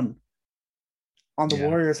 run on the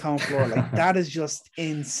Warriors home floor. Like that is just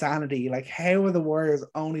insanity. Like how are the Warriors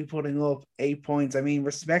only putting up 8 points? I mean,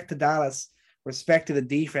 respect to Dallas, respect to the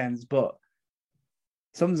defense, but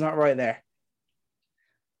something's not right there.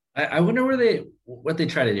 I wonder what they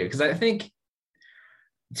try to do. Cause I think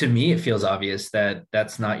to me, it feels obvious that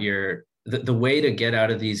that's not the way to get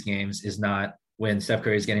out of these games is not when Steph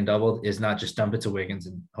Curry is getting doubled, is not just dump it to Wiggins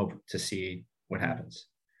and hope to see what happens.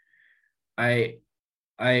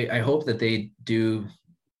 I hope that they do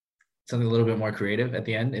something a little bit more creative at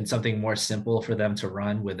the end and something more simple for them to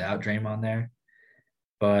run without Draymond there.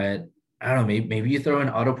 But I don't know, maybe you throw in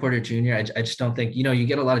Otto Porter Jr. I just don't think, you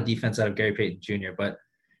get a lot of defense out of Gary Payton Jr., but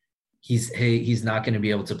he's not going to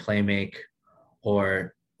be able to play make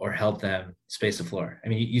or help them space the floor. I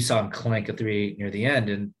mean, you saw him clank a three near the end,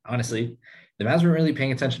 and honestly, the Mavs weren't really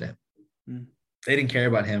paying attention to him. They didn't care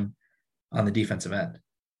about him on the defensive end.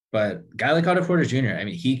 But guy like Otto Porter Jr., I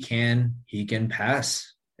mean, he can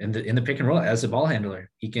pass in the pick and roll as a ball handler.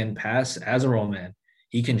 He can pass as a roll man.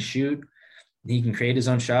 He can shoot. He can create his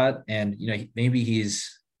own shot. And maybe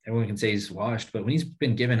everyone can say he's washed, but when he's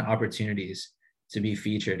been given opportunities to be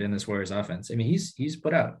featured in this Warriors offense, I mean, he's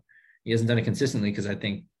put out. He hasn't done it consistently because I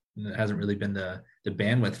think there hasn't really been the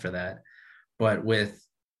bandwidth for that. But with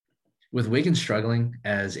Wiggins struggling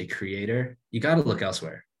as a creator, you got to look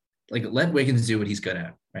elsewhere. Like, let Wiggins do what he's good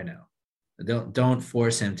at right now. Don't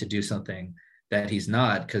force him to do something that he's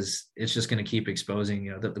not, because it's just going to keep exposing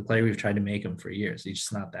the player we've tried to make him for years. He's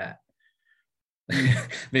just not that.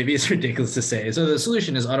 Maybe it's ridiculous to say. So the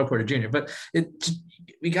solution is Otto Porter Jr., but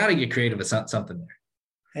we got to get creative with something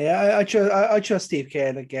there. Yeah, I trust Steve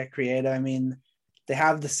Kerr to get creative. I mean, they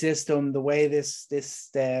have the system, the way this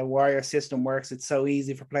Warrior system works. It's so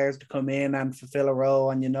easy for players to come in and fulfill a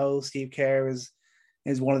role. And Steve Kerr is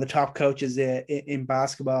one of the top coaches in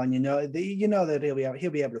basketball, and that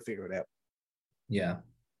he'll be able to figure it out. Yeah,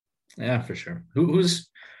 for sure. Are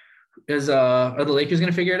the Lakers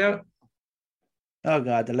going to figure it out? Oh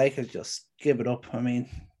God, the Lakers just give it up. I mean,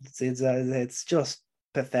 it's just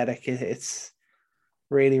pathetic. It's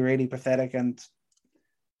really, really pathetic. And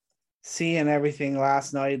seeing everything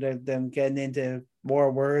last night of them getting into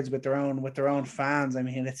more words with their own fans. I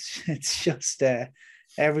mean, it's just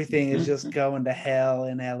everything is just going to hell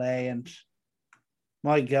in LA. And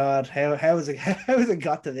my God, how has it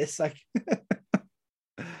got to this? Like,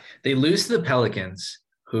 they lose to the Pelicans,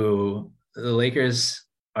 who the Lakers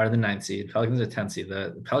are the 9th seed. Pelicans are 10th seed.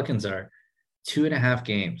 The Pelicans are 2.5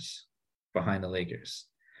 games behind the Lakers.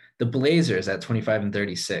 The Blazers at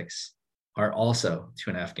 25-36 are also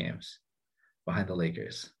 2.5 games behind the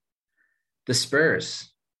Lakers. The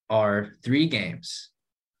Spurs are 3 games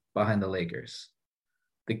behind the Lakers.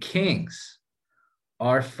 The Kings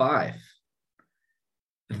are 5.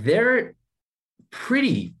 They're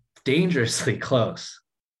pretty dangerously close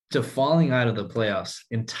to falling out of the playoffs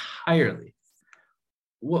entirely.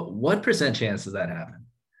 What percent chance does that happen?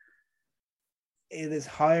 It is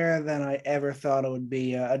higher than I ever thought it would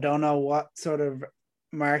be. I don't know what sort of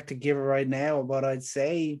mark to give it right now, but I'd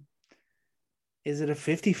say, is it a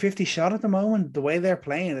 50-50 shot at the moment? The way they're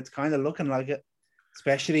playing, it's kind of looking like it,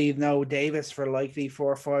 especially Davis for likely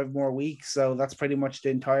 4 or 5 more weeks. So that's pretty much the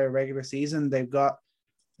entire regular season. They've got,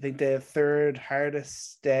 I think, the 3rd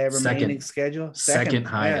hardest remaining schedule. Second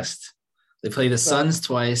highest. Yeah. They play the Suns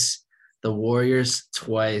twice, the Warriors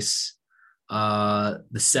twice, the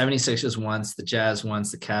 76ers once, the Jazz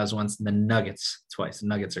once, the Cavs once, and the Nuggets twice. The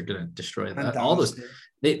Nuggets are going to destroy that. All those,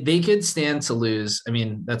 they could stand to lose. I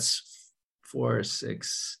mean, that's 4,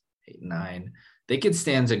 6, 8, 9. They could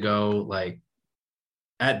stand to go, like,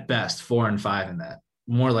 at best 4 and 5 in that.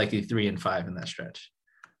 More likely 3 and 5 in that stretch,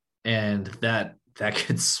 and that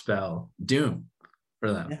could spell doom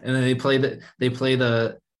for them. Yeah. And then they play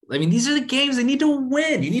the. I mean, these are the games they need to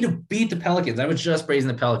win. You need to beat the Pelicans. I was just praising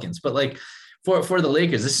the Pelicans, but like for the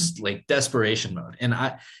Lakers, this is like desperation mode. And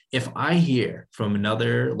if I hear from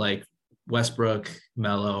another like Westbrook,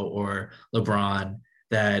 Melo, or LeBron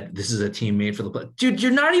that this is a team made for the dude,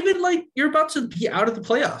 you're not even like, you're about to be out of the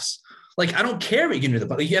playoffs. Like, I don't care what you can do the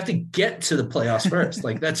playoffs. You have to get to the playoffs first.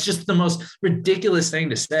 Like, that's just the most ridiculous thing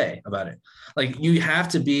to say about it. Like, you have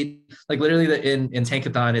to beat, like, literally in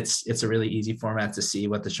Tankathon, it's a really easy format to see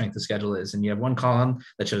what the strength of schedule is. And you have one column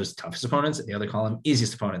that shows toughest opponents and the other column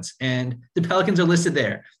easiest opponents. And the Pelicans are listed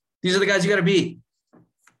there. These are the guys you got to beat.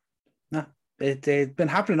 No, it's been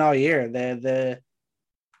happening all year.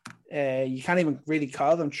 You can't even really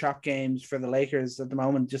call them trap games for the Lakers at the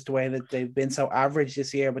moment, just the way that they've been so average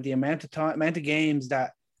this year. But the amount of games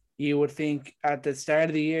that you would think at the start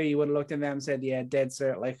of the year, you would have looked at them and said, yeah, dead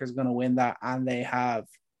cert, Lakers are going to win that. And they have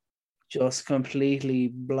just completely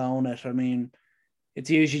blown it. I mean, it's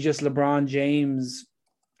usually just LeBron James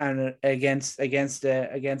and against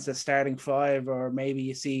a starting 5, or maybe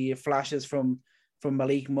you see flashes from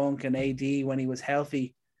Malik Monk and AD when he was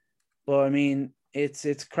healthy. But I mean,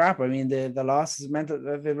 it's crap. I mean, the losses meant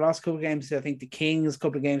that they've lost a couple of games. I think the Kings, a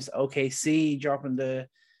couple of games to OKC, dropping to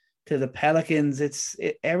the Pelicans.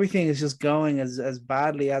 Everything is just going as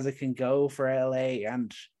badly as it can go for LA.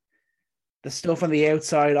 And the stuff on the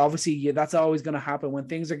outside, obviously, that's always going to happen. When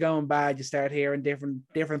things are going bad, you start hearing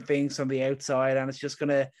different things from the outside, and it's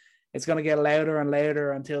gonna get louder and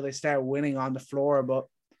louder until they start winning on the floor. But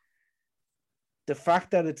the fact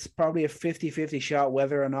that it's probably a 50-50 shot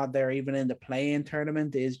whether or not they're even in the play-in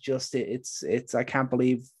tournament is just it's I can't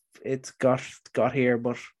believe it's got here.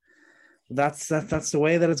 But that's the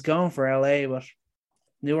way that it's going for LA. But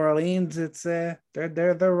New Orleans, it's they're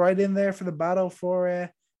right in there for the battle for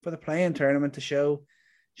the play-in tournament to show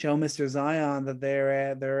Mr. Zion that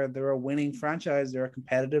they're a winning franchise. They're a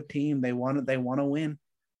competitive team. They want to win.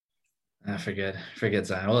 I forget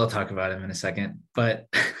Zion. We'll talk about him in a second. But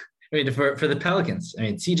I mean, for the Pelicans, I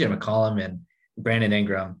mean, CJ McCollum and Brandon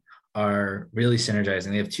Ingram are really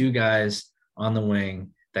synergizing. They have two guys on the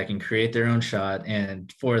wing that can create their own shot.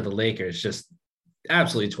 And for the Lakers, just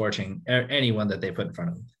absolutely torching anyone that they put in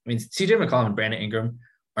front of them. I mean, CJ McCollum and Brandon Ingram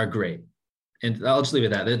are great. And I'll just leave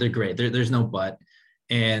it at that. They're great. There's no but.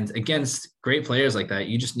 And against great players like that,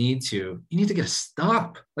 you need to get a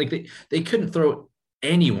stop. Like they couldn't throw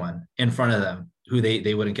anyone in front of them who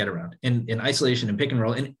they wouldn't get around in isolation and pick and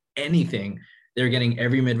roll in anything. They're getting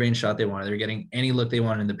every mid-range shot they wanted. They're getting any look they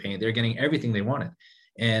wanted in the paint. They're getting everything they wanted.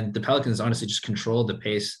 And the Pelicans honestly just controlled the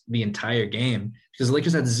pace the entire game because the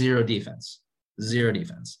Lakers had zero defense.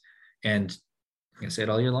 And I'm going to say it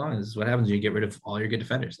all year long. This is what happens when you get rid of all your good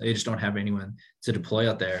defenders. They just don't have anyone to deploy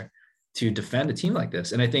out there to defend a team like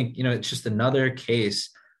this. And I think, it's just another case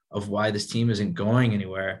of why this team isn't going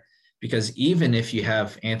anywhere, because even if you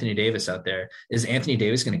have Anthony Davis out there, is Anthony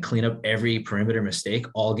Davis going to clean up every perimeter mistake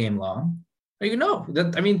all game long? He's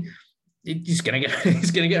going to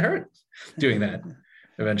get hurt doing that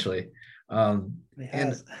eventually. And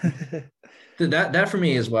that for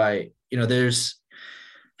me is why,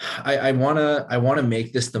 I want to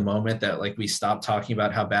make this the moment that like we stop talking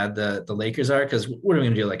about how bad the Lakers are, because what are we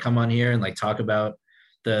gonna do? Like come on here and like talk about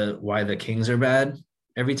why the Kings are bad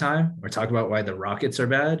every time, or talk about why the Rockets are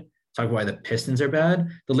bad, talk about why the Pistons are bad.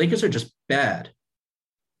 The Lakers are just bad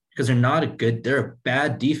because they're a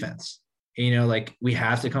bad defense. And, like we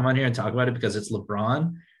have to come on here and talk about it because it's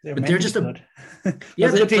LeBron. But they're just good. Yeah,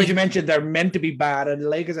 the teams you mentioned, they're meant to be bad, and the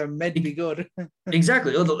Lakers are meant to be good.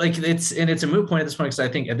 Exactly. Like it's a moot point at this point, because I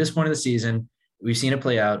think at this point of the season, we've seen it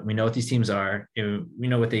play out. We know what these teams are. We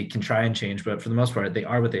know what they can try and change, but for the most part, they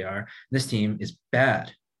are what they are. This team is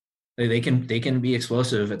bad. They can be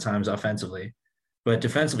explosive at times offensively, but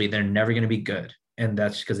defensively, they're never going to be good. And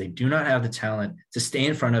that's because they do not have the talent to stay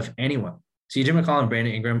in front of anyone. CJ McCollum and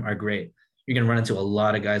Brandon Ingram are great. You're going to run into a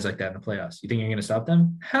lot of guys like that in the playoffs. You think you're going to stop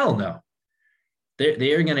them? Hell no.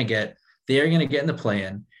 They are going to get in the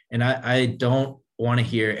play-in. And I don't want to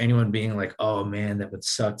hear anyone being like, oh man, that would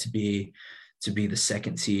suck to be the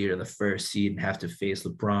second seed or the first seed and have to face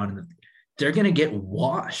LeBron. They're going to get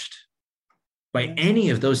washed by any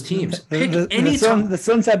of those teams. Pick any team. The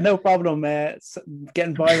Suns had no problem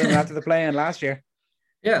getting by them after the play-in last year.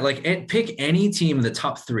 Yeah, pick any team in the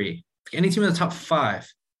top 3, pick any team in the top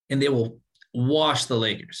 5, and they will wash the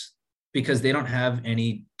Lakers because they don't have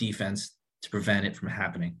any defense to prevent it from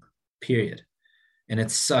happening, period. And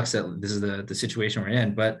it sucks that this is the situation we're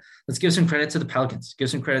in, but let's give some credit to the Pelicans, give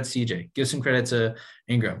some credit to CJ, give some credit to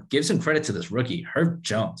Ingram, give some credit to this rookie. Herb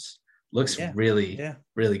Jones looks really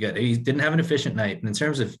good. He didn't have an efficient night. And in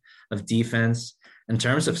terms of defense, in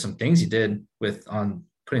terms of some things he did on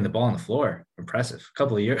putting the ball on the floor, impressive. A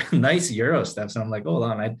couple of nice Euro steps. And I'm like, hold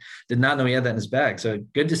on, I did not know he had that in his bag. So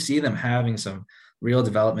good to see them having some real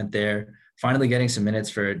development there. Finally getting some minutes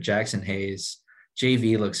for Jackson Hayes.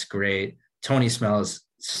 JV looks great. Tony Snell is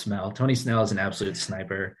an absolute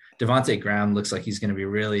sniper. Devontae Graham looks like he's going to be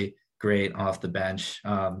really great off the bench.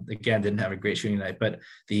 Again, didn't have a great shooting night, but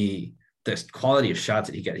the quality of shots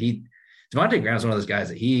that he got. Devontae Graham is one of those guys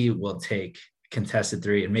that he will take contested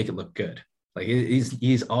 3 and make it look good. Like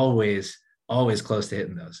he's always close to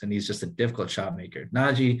hitting those, and he's just a difficult shot maker.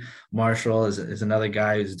 Najee Marshall is another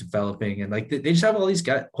guy who's developing, and like they just have all these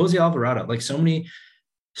guys. Jose Alvarado, like so many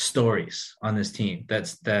stories on this team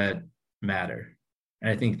that matter.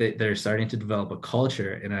 And I think that they're starting to develop a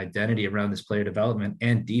culture and identity around this player development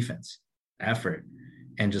and defense effort,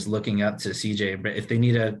 and just looking up to CJ. If they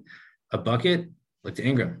need a bucket, look to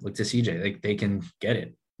Ingram, look to CJ. Like they can get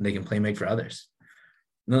it, and they can play make for others.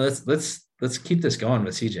 No, let's keep this going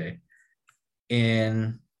with CJ.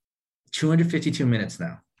 In 252 minutes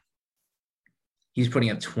now, he's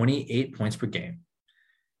putting up 28 points per game,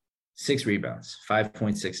 6 rebounds,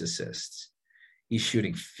 5.6 assists. He's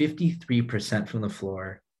shooting 53% from the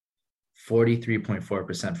floor,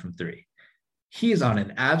 43.4% from 3. He is on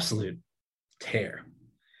an absolute tear.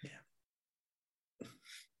 Yeah.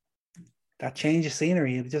 That change of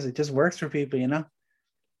scenery, it just works for people,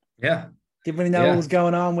 Yeah. Didn't really know what was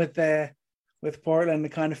going on with Portland. It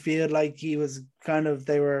kind of feel like he was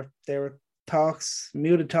they were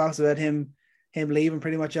muted talks about him leaving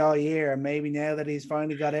pretty much all year. And maybe now that he's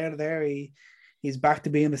finally got out of there, he's back to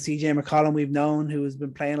being the CJ McCollum we've known, who has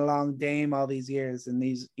been playing along Dame all these years. And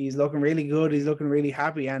he's looking really good. He's looking really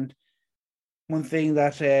happy. And one thing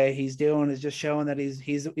that he's doing is just showing that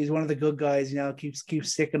he's one of the good guys. You know, keeps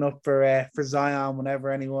sticking up for Zion whenever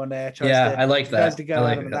anyone Yeah, I like tries that. to I go at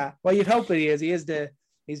like him and that. that. Well, you'd hope that he is. He's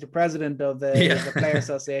the president of the player Yeah.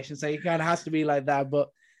 association, so he kind of has to be like that. But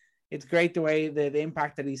it's great the way the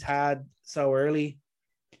impact that he's had so early.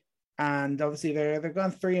 And obviously they're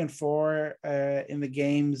gone 3-4 in the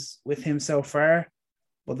games with him so far.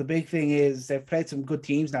 But the big thing is they've played some good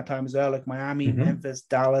teams in that time as well, like Miami, Mhm. Memphis,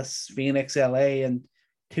 Dallas, Phoenix, LA, and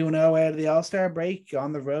 2-0 out of the All-Star break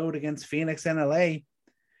on the road against Phoenix and LA.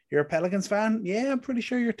 You're a Pelicans fan? Yeah, I'm pretty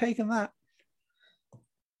sure you're taking that.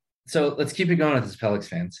 So let's keep it going with this Pelicans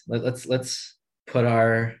fans. Let's put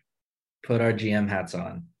our GM hats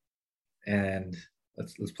on and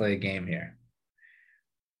let's play a game here.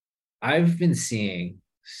 I've been seeing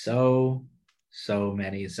so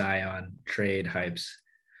many Zion trade hype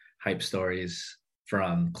stories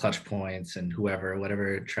from Clutch Points and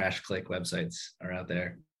whatever trash click websites are out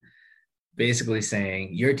there, basically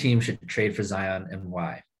saying your team should trade for Zion and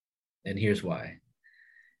why. And here's why.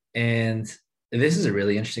 And this is a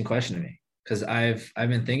really interesting question to me because I've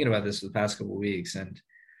been thinking about this for the past couple of weeks, and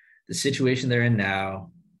the situation they're in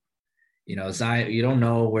now, Zion, you don't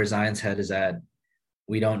know where Zion's head is at.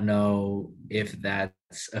 We don't know if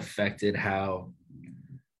that's affected how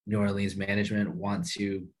New Orleans management want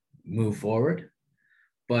to move forward.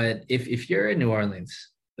 But if you're in New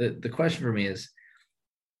Orleans, the question for me is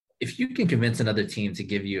if you can convince another team to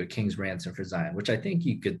give you a king's ransom for Zion, which I think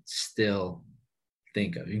you could still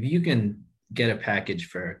think of, if you can get a package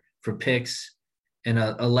for picks and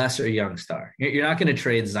a lesser young star, you're not going to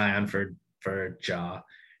trade Zion for Ja.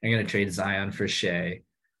 You're going to trade Zion for Shea.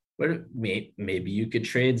 But maybe you could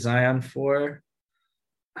trade Zion for,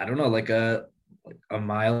 I don't know, like a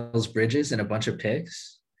Miles Bridges and a bunch of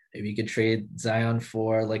picks. Maybe you could trade Zion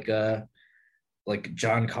for like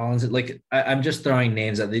John Collins. Like I'm just throwing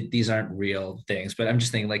names out. These aren't real things, but I'm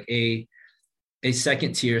just thinking like a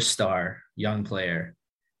second tier star, young player,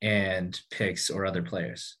 and picks or other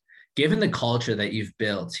players. Given the culture that you've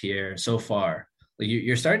built here so far, like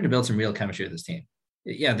you're starting to build some real chemistry with this team.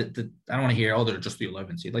 Yeah, I don't want to hear, oh, they're just the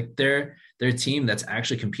 11 seed. Like they're a team that's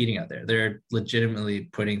actually competing out there. They're legitimately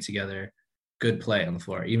putting together good play on the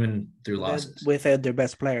floor, even through losses. Without their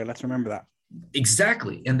best player, let's remember that.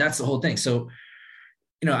 Exactly, and that's the whole thing. So,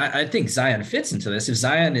 I think Zion fits into this. If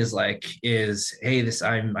Zion is hey, this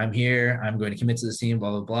I'm here, I'm going to commit to this team,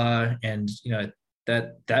 blah blah blah, and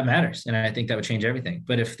that matters, and I think that would change everything.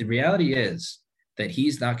 But if the reality is that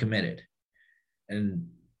he's not committed, and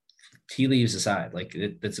tea leaves aside, like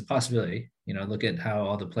that's a possibility. Look at how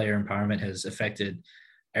all the player empowerment has affected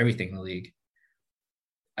everything in the league.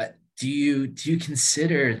 Do you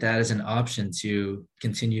consider that as an option to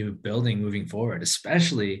continue building moving forward,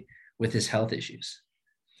 especially with his health issues?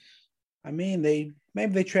 I mean,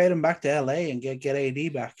 maybe they trade him back to LA and get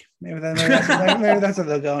AD back. Maybe that's what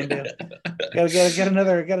they'll go and do. Get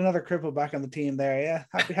another cripple back on the team there.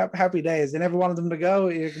 Yeah, happy days. They never wanted them to go.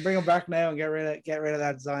 You can bring him back now and get rid of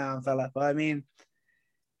that Zion fella. But I mean,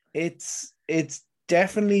 it's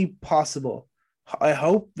definitely possible. I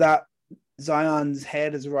hope that Zion's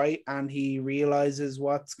head is right and he realizes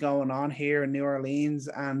what's going on here in New Orleans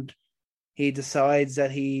and he decides that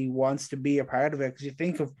he wants to be a part of it. Because you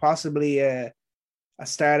think of possibly a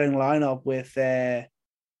starting lineup with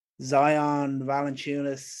Zion,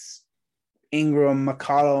 Valanciunas, Ingram,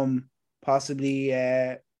 McCollum, possibly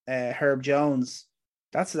Herb Jones.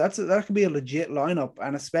 That could be a legit lineup,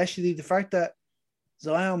 and especially the fact that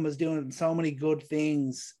Zion was doing so many good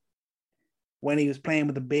things when he was playing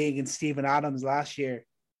with the big and Steven Adams last year.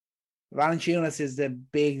 Valanciunas is the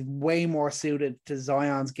big, way more suited to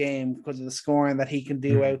Zion's game because of the scoring that he can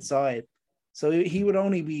do outside. So he would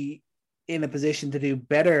only be in a position to do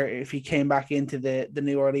better if he came back into the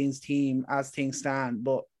New Orleans team as things stand.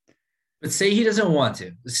 But say he doesn't want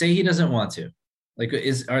to. Say he doesn't want to. Like,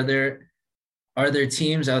 are there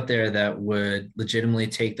teams out there that would legitimately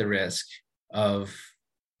take the risk of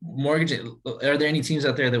mortgaging? Are there any teams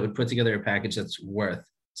out there that would put together a package that's worth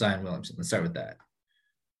Zion Williamson? Let's start with that.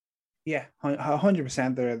 Yeah,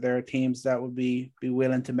 100%. There are teams that would be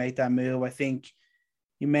willing to make that move. I think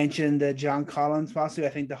you mentioned John Collins possibly.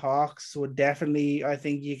 I think the Hawks would definitely. I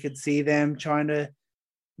think you could see them trying to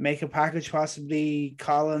make a package, possibly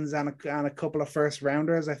Collins and a couple of first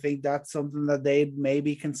rounders. I think that's something that they'd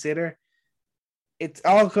maybe consider. It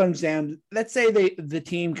all comes down. Let's say the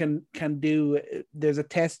team can do. There's a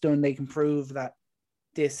test done. They can prove that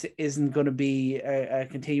this isn't going to be a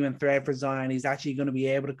continuing threat for Zion. He's actually going to be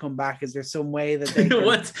able to come back. Is there some way that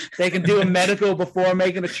they can do a medical before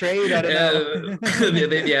making a trade? I don't know.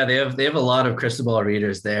 they have a lot of crystal ball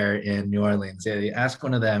readers there in New Orleans. Yeah, you ask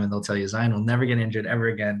one of them and they'll tell you Zion will never get injured ever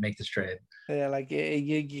again. Make this trade. Yeah, like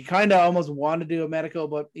you kind of almost want to do a medical,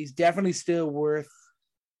 but he's definitely still worth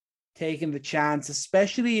taking the chance,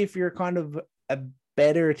 especially if you're kind of a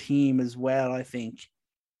better team as well. I think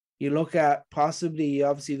you look at possibly,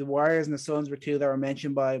 obviously, the Warriors and the Suns were two that were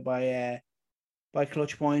mentioned by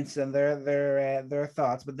Clutch Points and their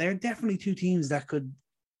thoughts, but they're definitely two teams that could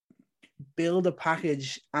build a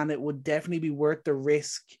package, and it would definitely be worth the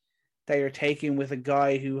risk that you're taking with a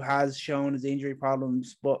guy who has shown his injury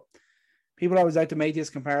problems. But people always like to make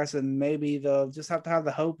this comparison. Maybe they'll just have to have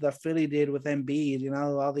the hope that Philly did with Embiid. You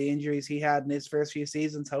know, all the injuries he had in his first few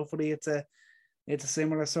seasons. Hopefully, it's a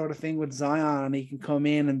similar sort of thing with Zion, and he can come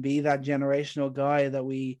in and be that generational guy that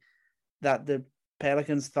the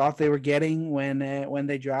Pelicans thought they were getting when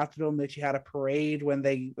they drafted him. That you had a parade when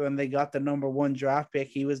they got the number 1 draft pick.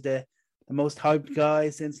 He was the most hyped guy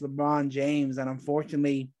since LeBron James, and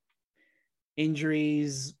unfortunately,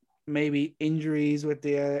 injuries with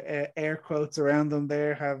the air quotes around them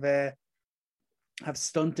there have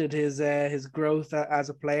stunted his growth as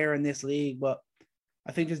a player in this league. But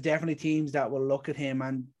I think there's definitely teams that will look at him,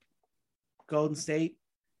 and Golden State,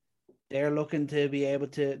 they're looking to be able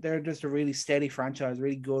to, they're just a really steady franchise,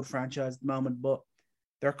 really good franchise at the moment, but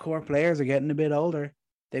their core players are getting a bit older.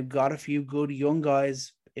 They've got a few good young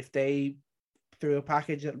guys. If they threw a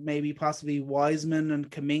package that maybe possibly Wiseman and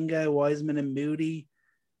Kuminga, Wiseman and Moody,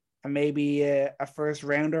 and maybe a first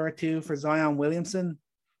rounder or two for Zion Williamson,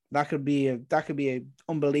 that could be a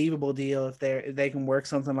unbelievable deal if they can work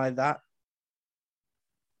something like that.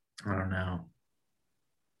 I don't know.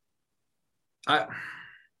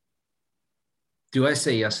 Do I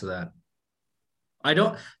say yes to that? I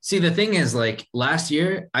don't see. The thing is, like last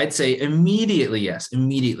year, I'd say immediately yes.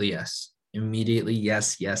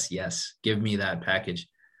 Yes. Give me that package.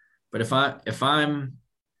 But if I'm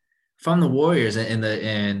the Warriors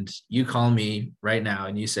and you call me right now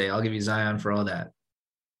and you say I'll give you Zion for all that,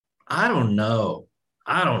 I don't know.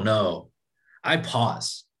 I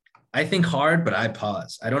pause. I think hard, but I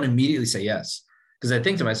pause. I don't immediately say yes because I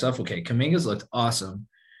think to myself, okay, Kuminga's looked awesome.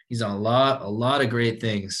 He's done a lot of great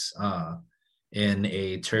things in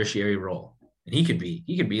a tertiary role, and he could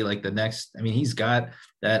be like the next. I mean, he's got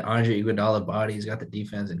that Andre Iguodala body. He's got the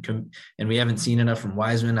defense, and we haven't seen enough from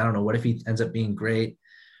Wiseman. I don't know what if he ends up being great.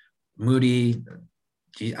 Moody,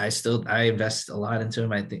 I invest a lot into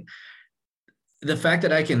him. I think the fact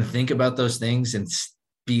that I can think about those things and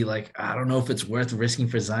be like, I don't know if it's worth risking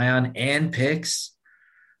for Zion and picks.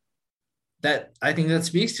 That I think that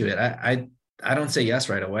speaks to it. I don't say yes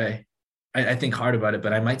right away. I think hard about it,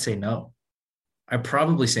 but I might say no. I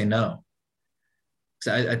probably say no.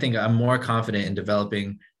 So I think I'm more confident in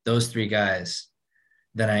developing those 3 guys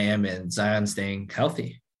than I am in Zion staying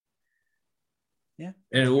healthy. Yeah.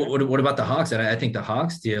 And what about the Hawks? And I think the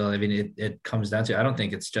Hawks deal, I mean, it comes down to, I don't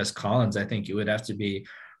think it's just Collins. I think it would have to be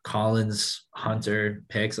Collins, Hunter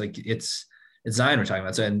picks. Like it's Zion we're talking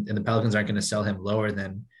about. So, and the Pelicans aren't going to sell him lower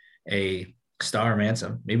than a star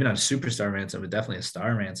ransom, maybe not a superstar ransom, but definitely a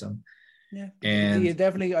star ransom. Yeah. And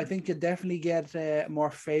I think you definitely get a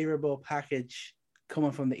more favorable package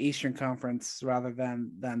coming from the Eastern Conference rather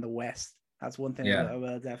than the West. That's one thing I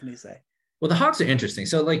will definitely say. Well, the Hawks are interesting.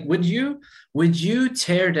 So, like, would you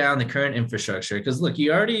tear down the current infrastructure? Because look,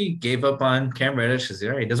 you already gave up on Cam Reddish because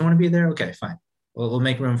he doesn't want to be there. Okay, fine. We'll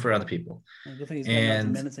make room for other people. I think he's getting lots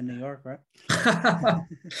of minutes in New York, right?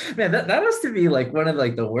 Man, that has to be like one of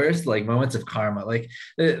like the worst like moments of karma. Like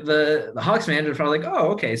the Hawks manager probably like, oh,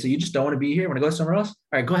 okay, so you just don't want to be here. Want to go somewhere else?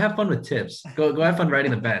 All right, go have fun with Tibbs. Go have fun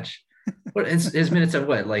riding the bench. What his minutes have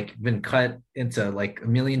like been cut into like a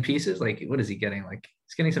million pieces? Like what is he getting? Like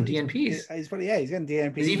he's getting some DNPs. He's getting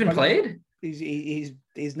DNPs. Has he even played?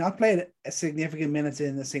 He's not played a significant minutes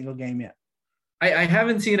in a single game yet. I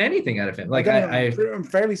haven't seen anything out of him. Like I'm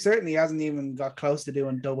fairly certain he hasn't even got close to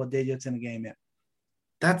doing double digits in a game yet.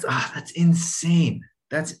 That's insane.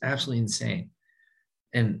 That's absolutely insane.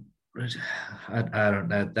 And I don't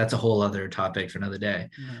know. That's a whole other topic for another day.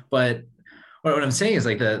 Mm-hmm. But what I'm saying is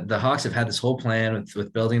like the Hawks have had this whole plan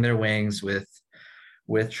with building their wings with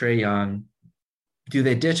Trae Young. Do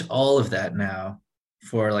they ditch all of that now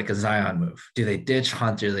for like a Zion move? Do they ditch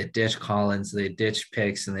Hunter? They ditch Collins? They ditch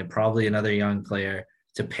picks, and they probably another young player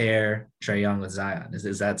to pair Trae Young with Zion?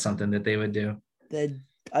 Is that something that they would do?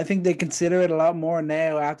 I think they consider it a lot more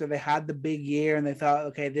now after they had the big year and they thought,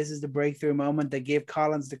 okay, this is the breakthrough moment. They gave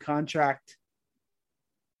Collins the contract,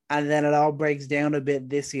 and then it all breaks down a bit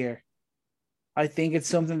this year. I think it's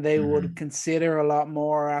something they would consider a lot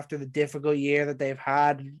more after the difficult year that they've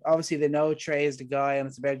had. Obviously, they know Trey is the guy, and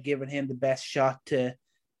it's about giving him the best shot to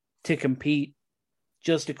compete.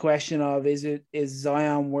 Just a question of is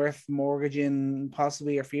Zion worth mortgaging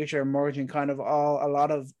possibly your future, mortgaging kind of a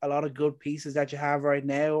lot of good pieces that you have right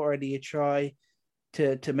now, or do you try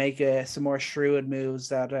to make some more shrewd moves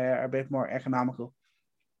that are a bit more economical?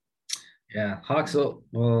 Yeah, Hawks.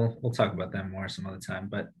 We'll talk about them more some other time,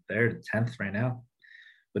 but they're 10th right now.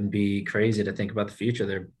 Wouldn't be crazy to think about the future.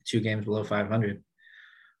 They're 2 games below 500.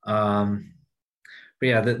 But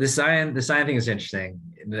yeah, the Zion thing is interesting.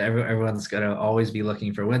 Everyone's gonna always be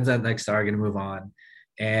looking for when's that next star gonna move on,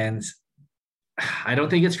 and I don't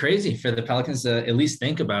think it's crazy for the Pelicans to at least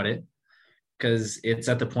think about it, because it's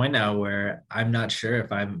at the point now where I'm not sure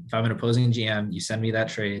if I'm an opposing GM. You send me that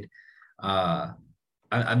trade,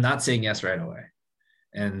 I'm not saying yes right away,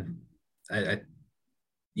 and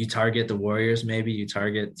you target the Warriors, maybe you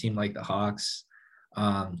target a team like the Hawks,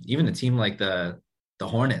 even a team like the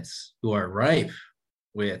Hornets, who are ripe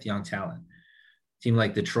with young talent. Team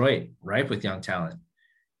like Detroit, ripe with young talent.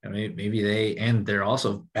 I mean, maybe they're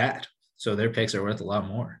also bad, so their picks are worth a lot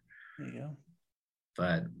more. There you go.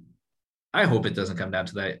 But I hope it doesn't come down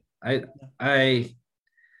to that. I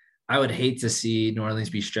would hate to see New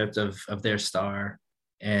Orleans be stripped of their star,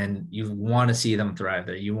 and you want to see them thrive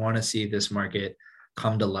there. You want to see this market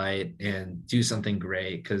come to light and do something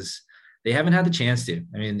great, because they haven't had the chance to.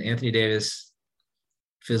 I mean, Anthony Davis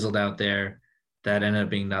fizzled out there. That ended up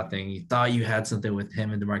being nothing. You thought you had something with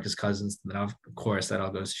him and DeMarcus Cousins. Then, of course, that all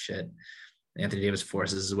goes to shit. Anthony Davis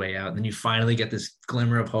forces his way out. And then you finally get this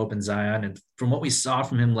glimmer of hope in Zion. And from what we saw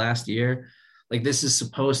from him last year, like, this is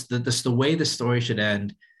the way the story should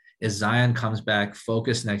end is Zion comes back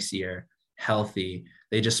focused next year, healthy.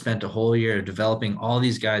 They just spent a whole year developing all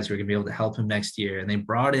these guys who are going to be able to help him next year. And they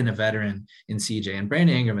brought in a veteran in CJ. And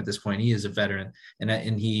Brandon Ingram, at this point, he is a veteran.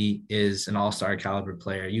 And he is an all-star caliber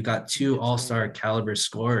player. You got 2 all-star caliber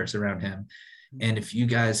scorers around him. And if you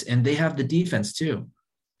guys – and they have the defense too.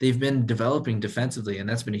 They've been developing defensively, and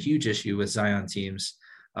that's been a huge issue with Zion teams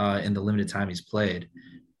in the limited time he's played.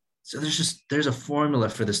 So there's a formula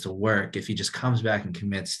for this to work if he just comes back and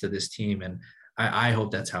commits to this team. And I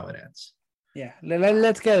hope that's how it ends. Yeah,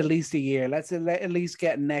 let's get at least a year. Let's at least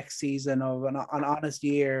get next season of an honest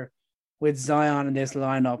year with Zion in this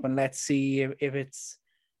lineup, and let's see if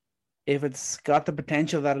it's got the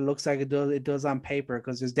potential that it looks like it does on paper,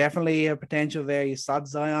 because there's definitely a potential there. You slot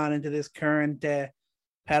Zion into this current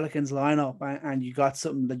Pelicans lineup, and you got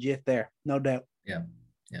something legit there, no doubt. Yeah.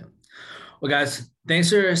 Well, guys, thanks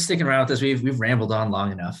for sticking around with us. We've rambled on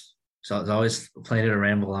long enough. So it's always plenty to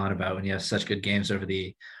ramble on about when you have such good games over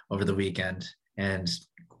the weekend and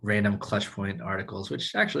random Clutch Point articles,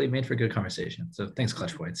 which actually made for good conversation. So thanks,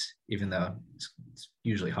 Clutch Points, even though it's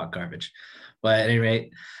usually hot garbage. But at any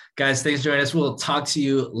rate, guys, thanks for joining us. We'll talk to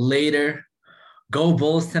you later. Go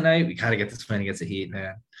Bulls tonight. We got to get this win against the Heat,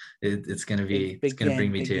 man. It's going to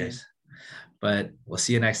bring me tears. Game. But we'll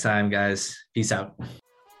see you next time, guys. Peace out.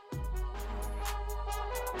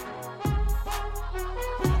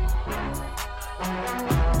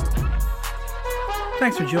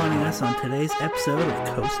 Thanks for joining us on today's episode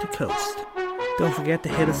of Coast to Coast. Don't forget to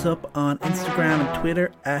hit us up on Instagram and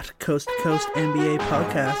Twitter at Coast to Coast NBA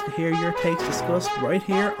Podcast to hear your takes discussed right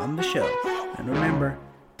here on the show. And remember,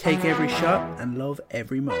 take every shot and love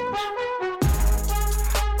every moment.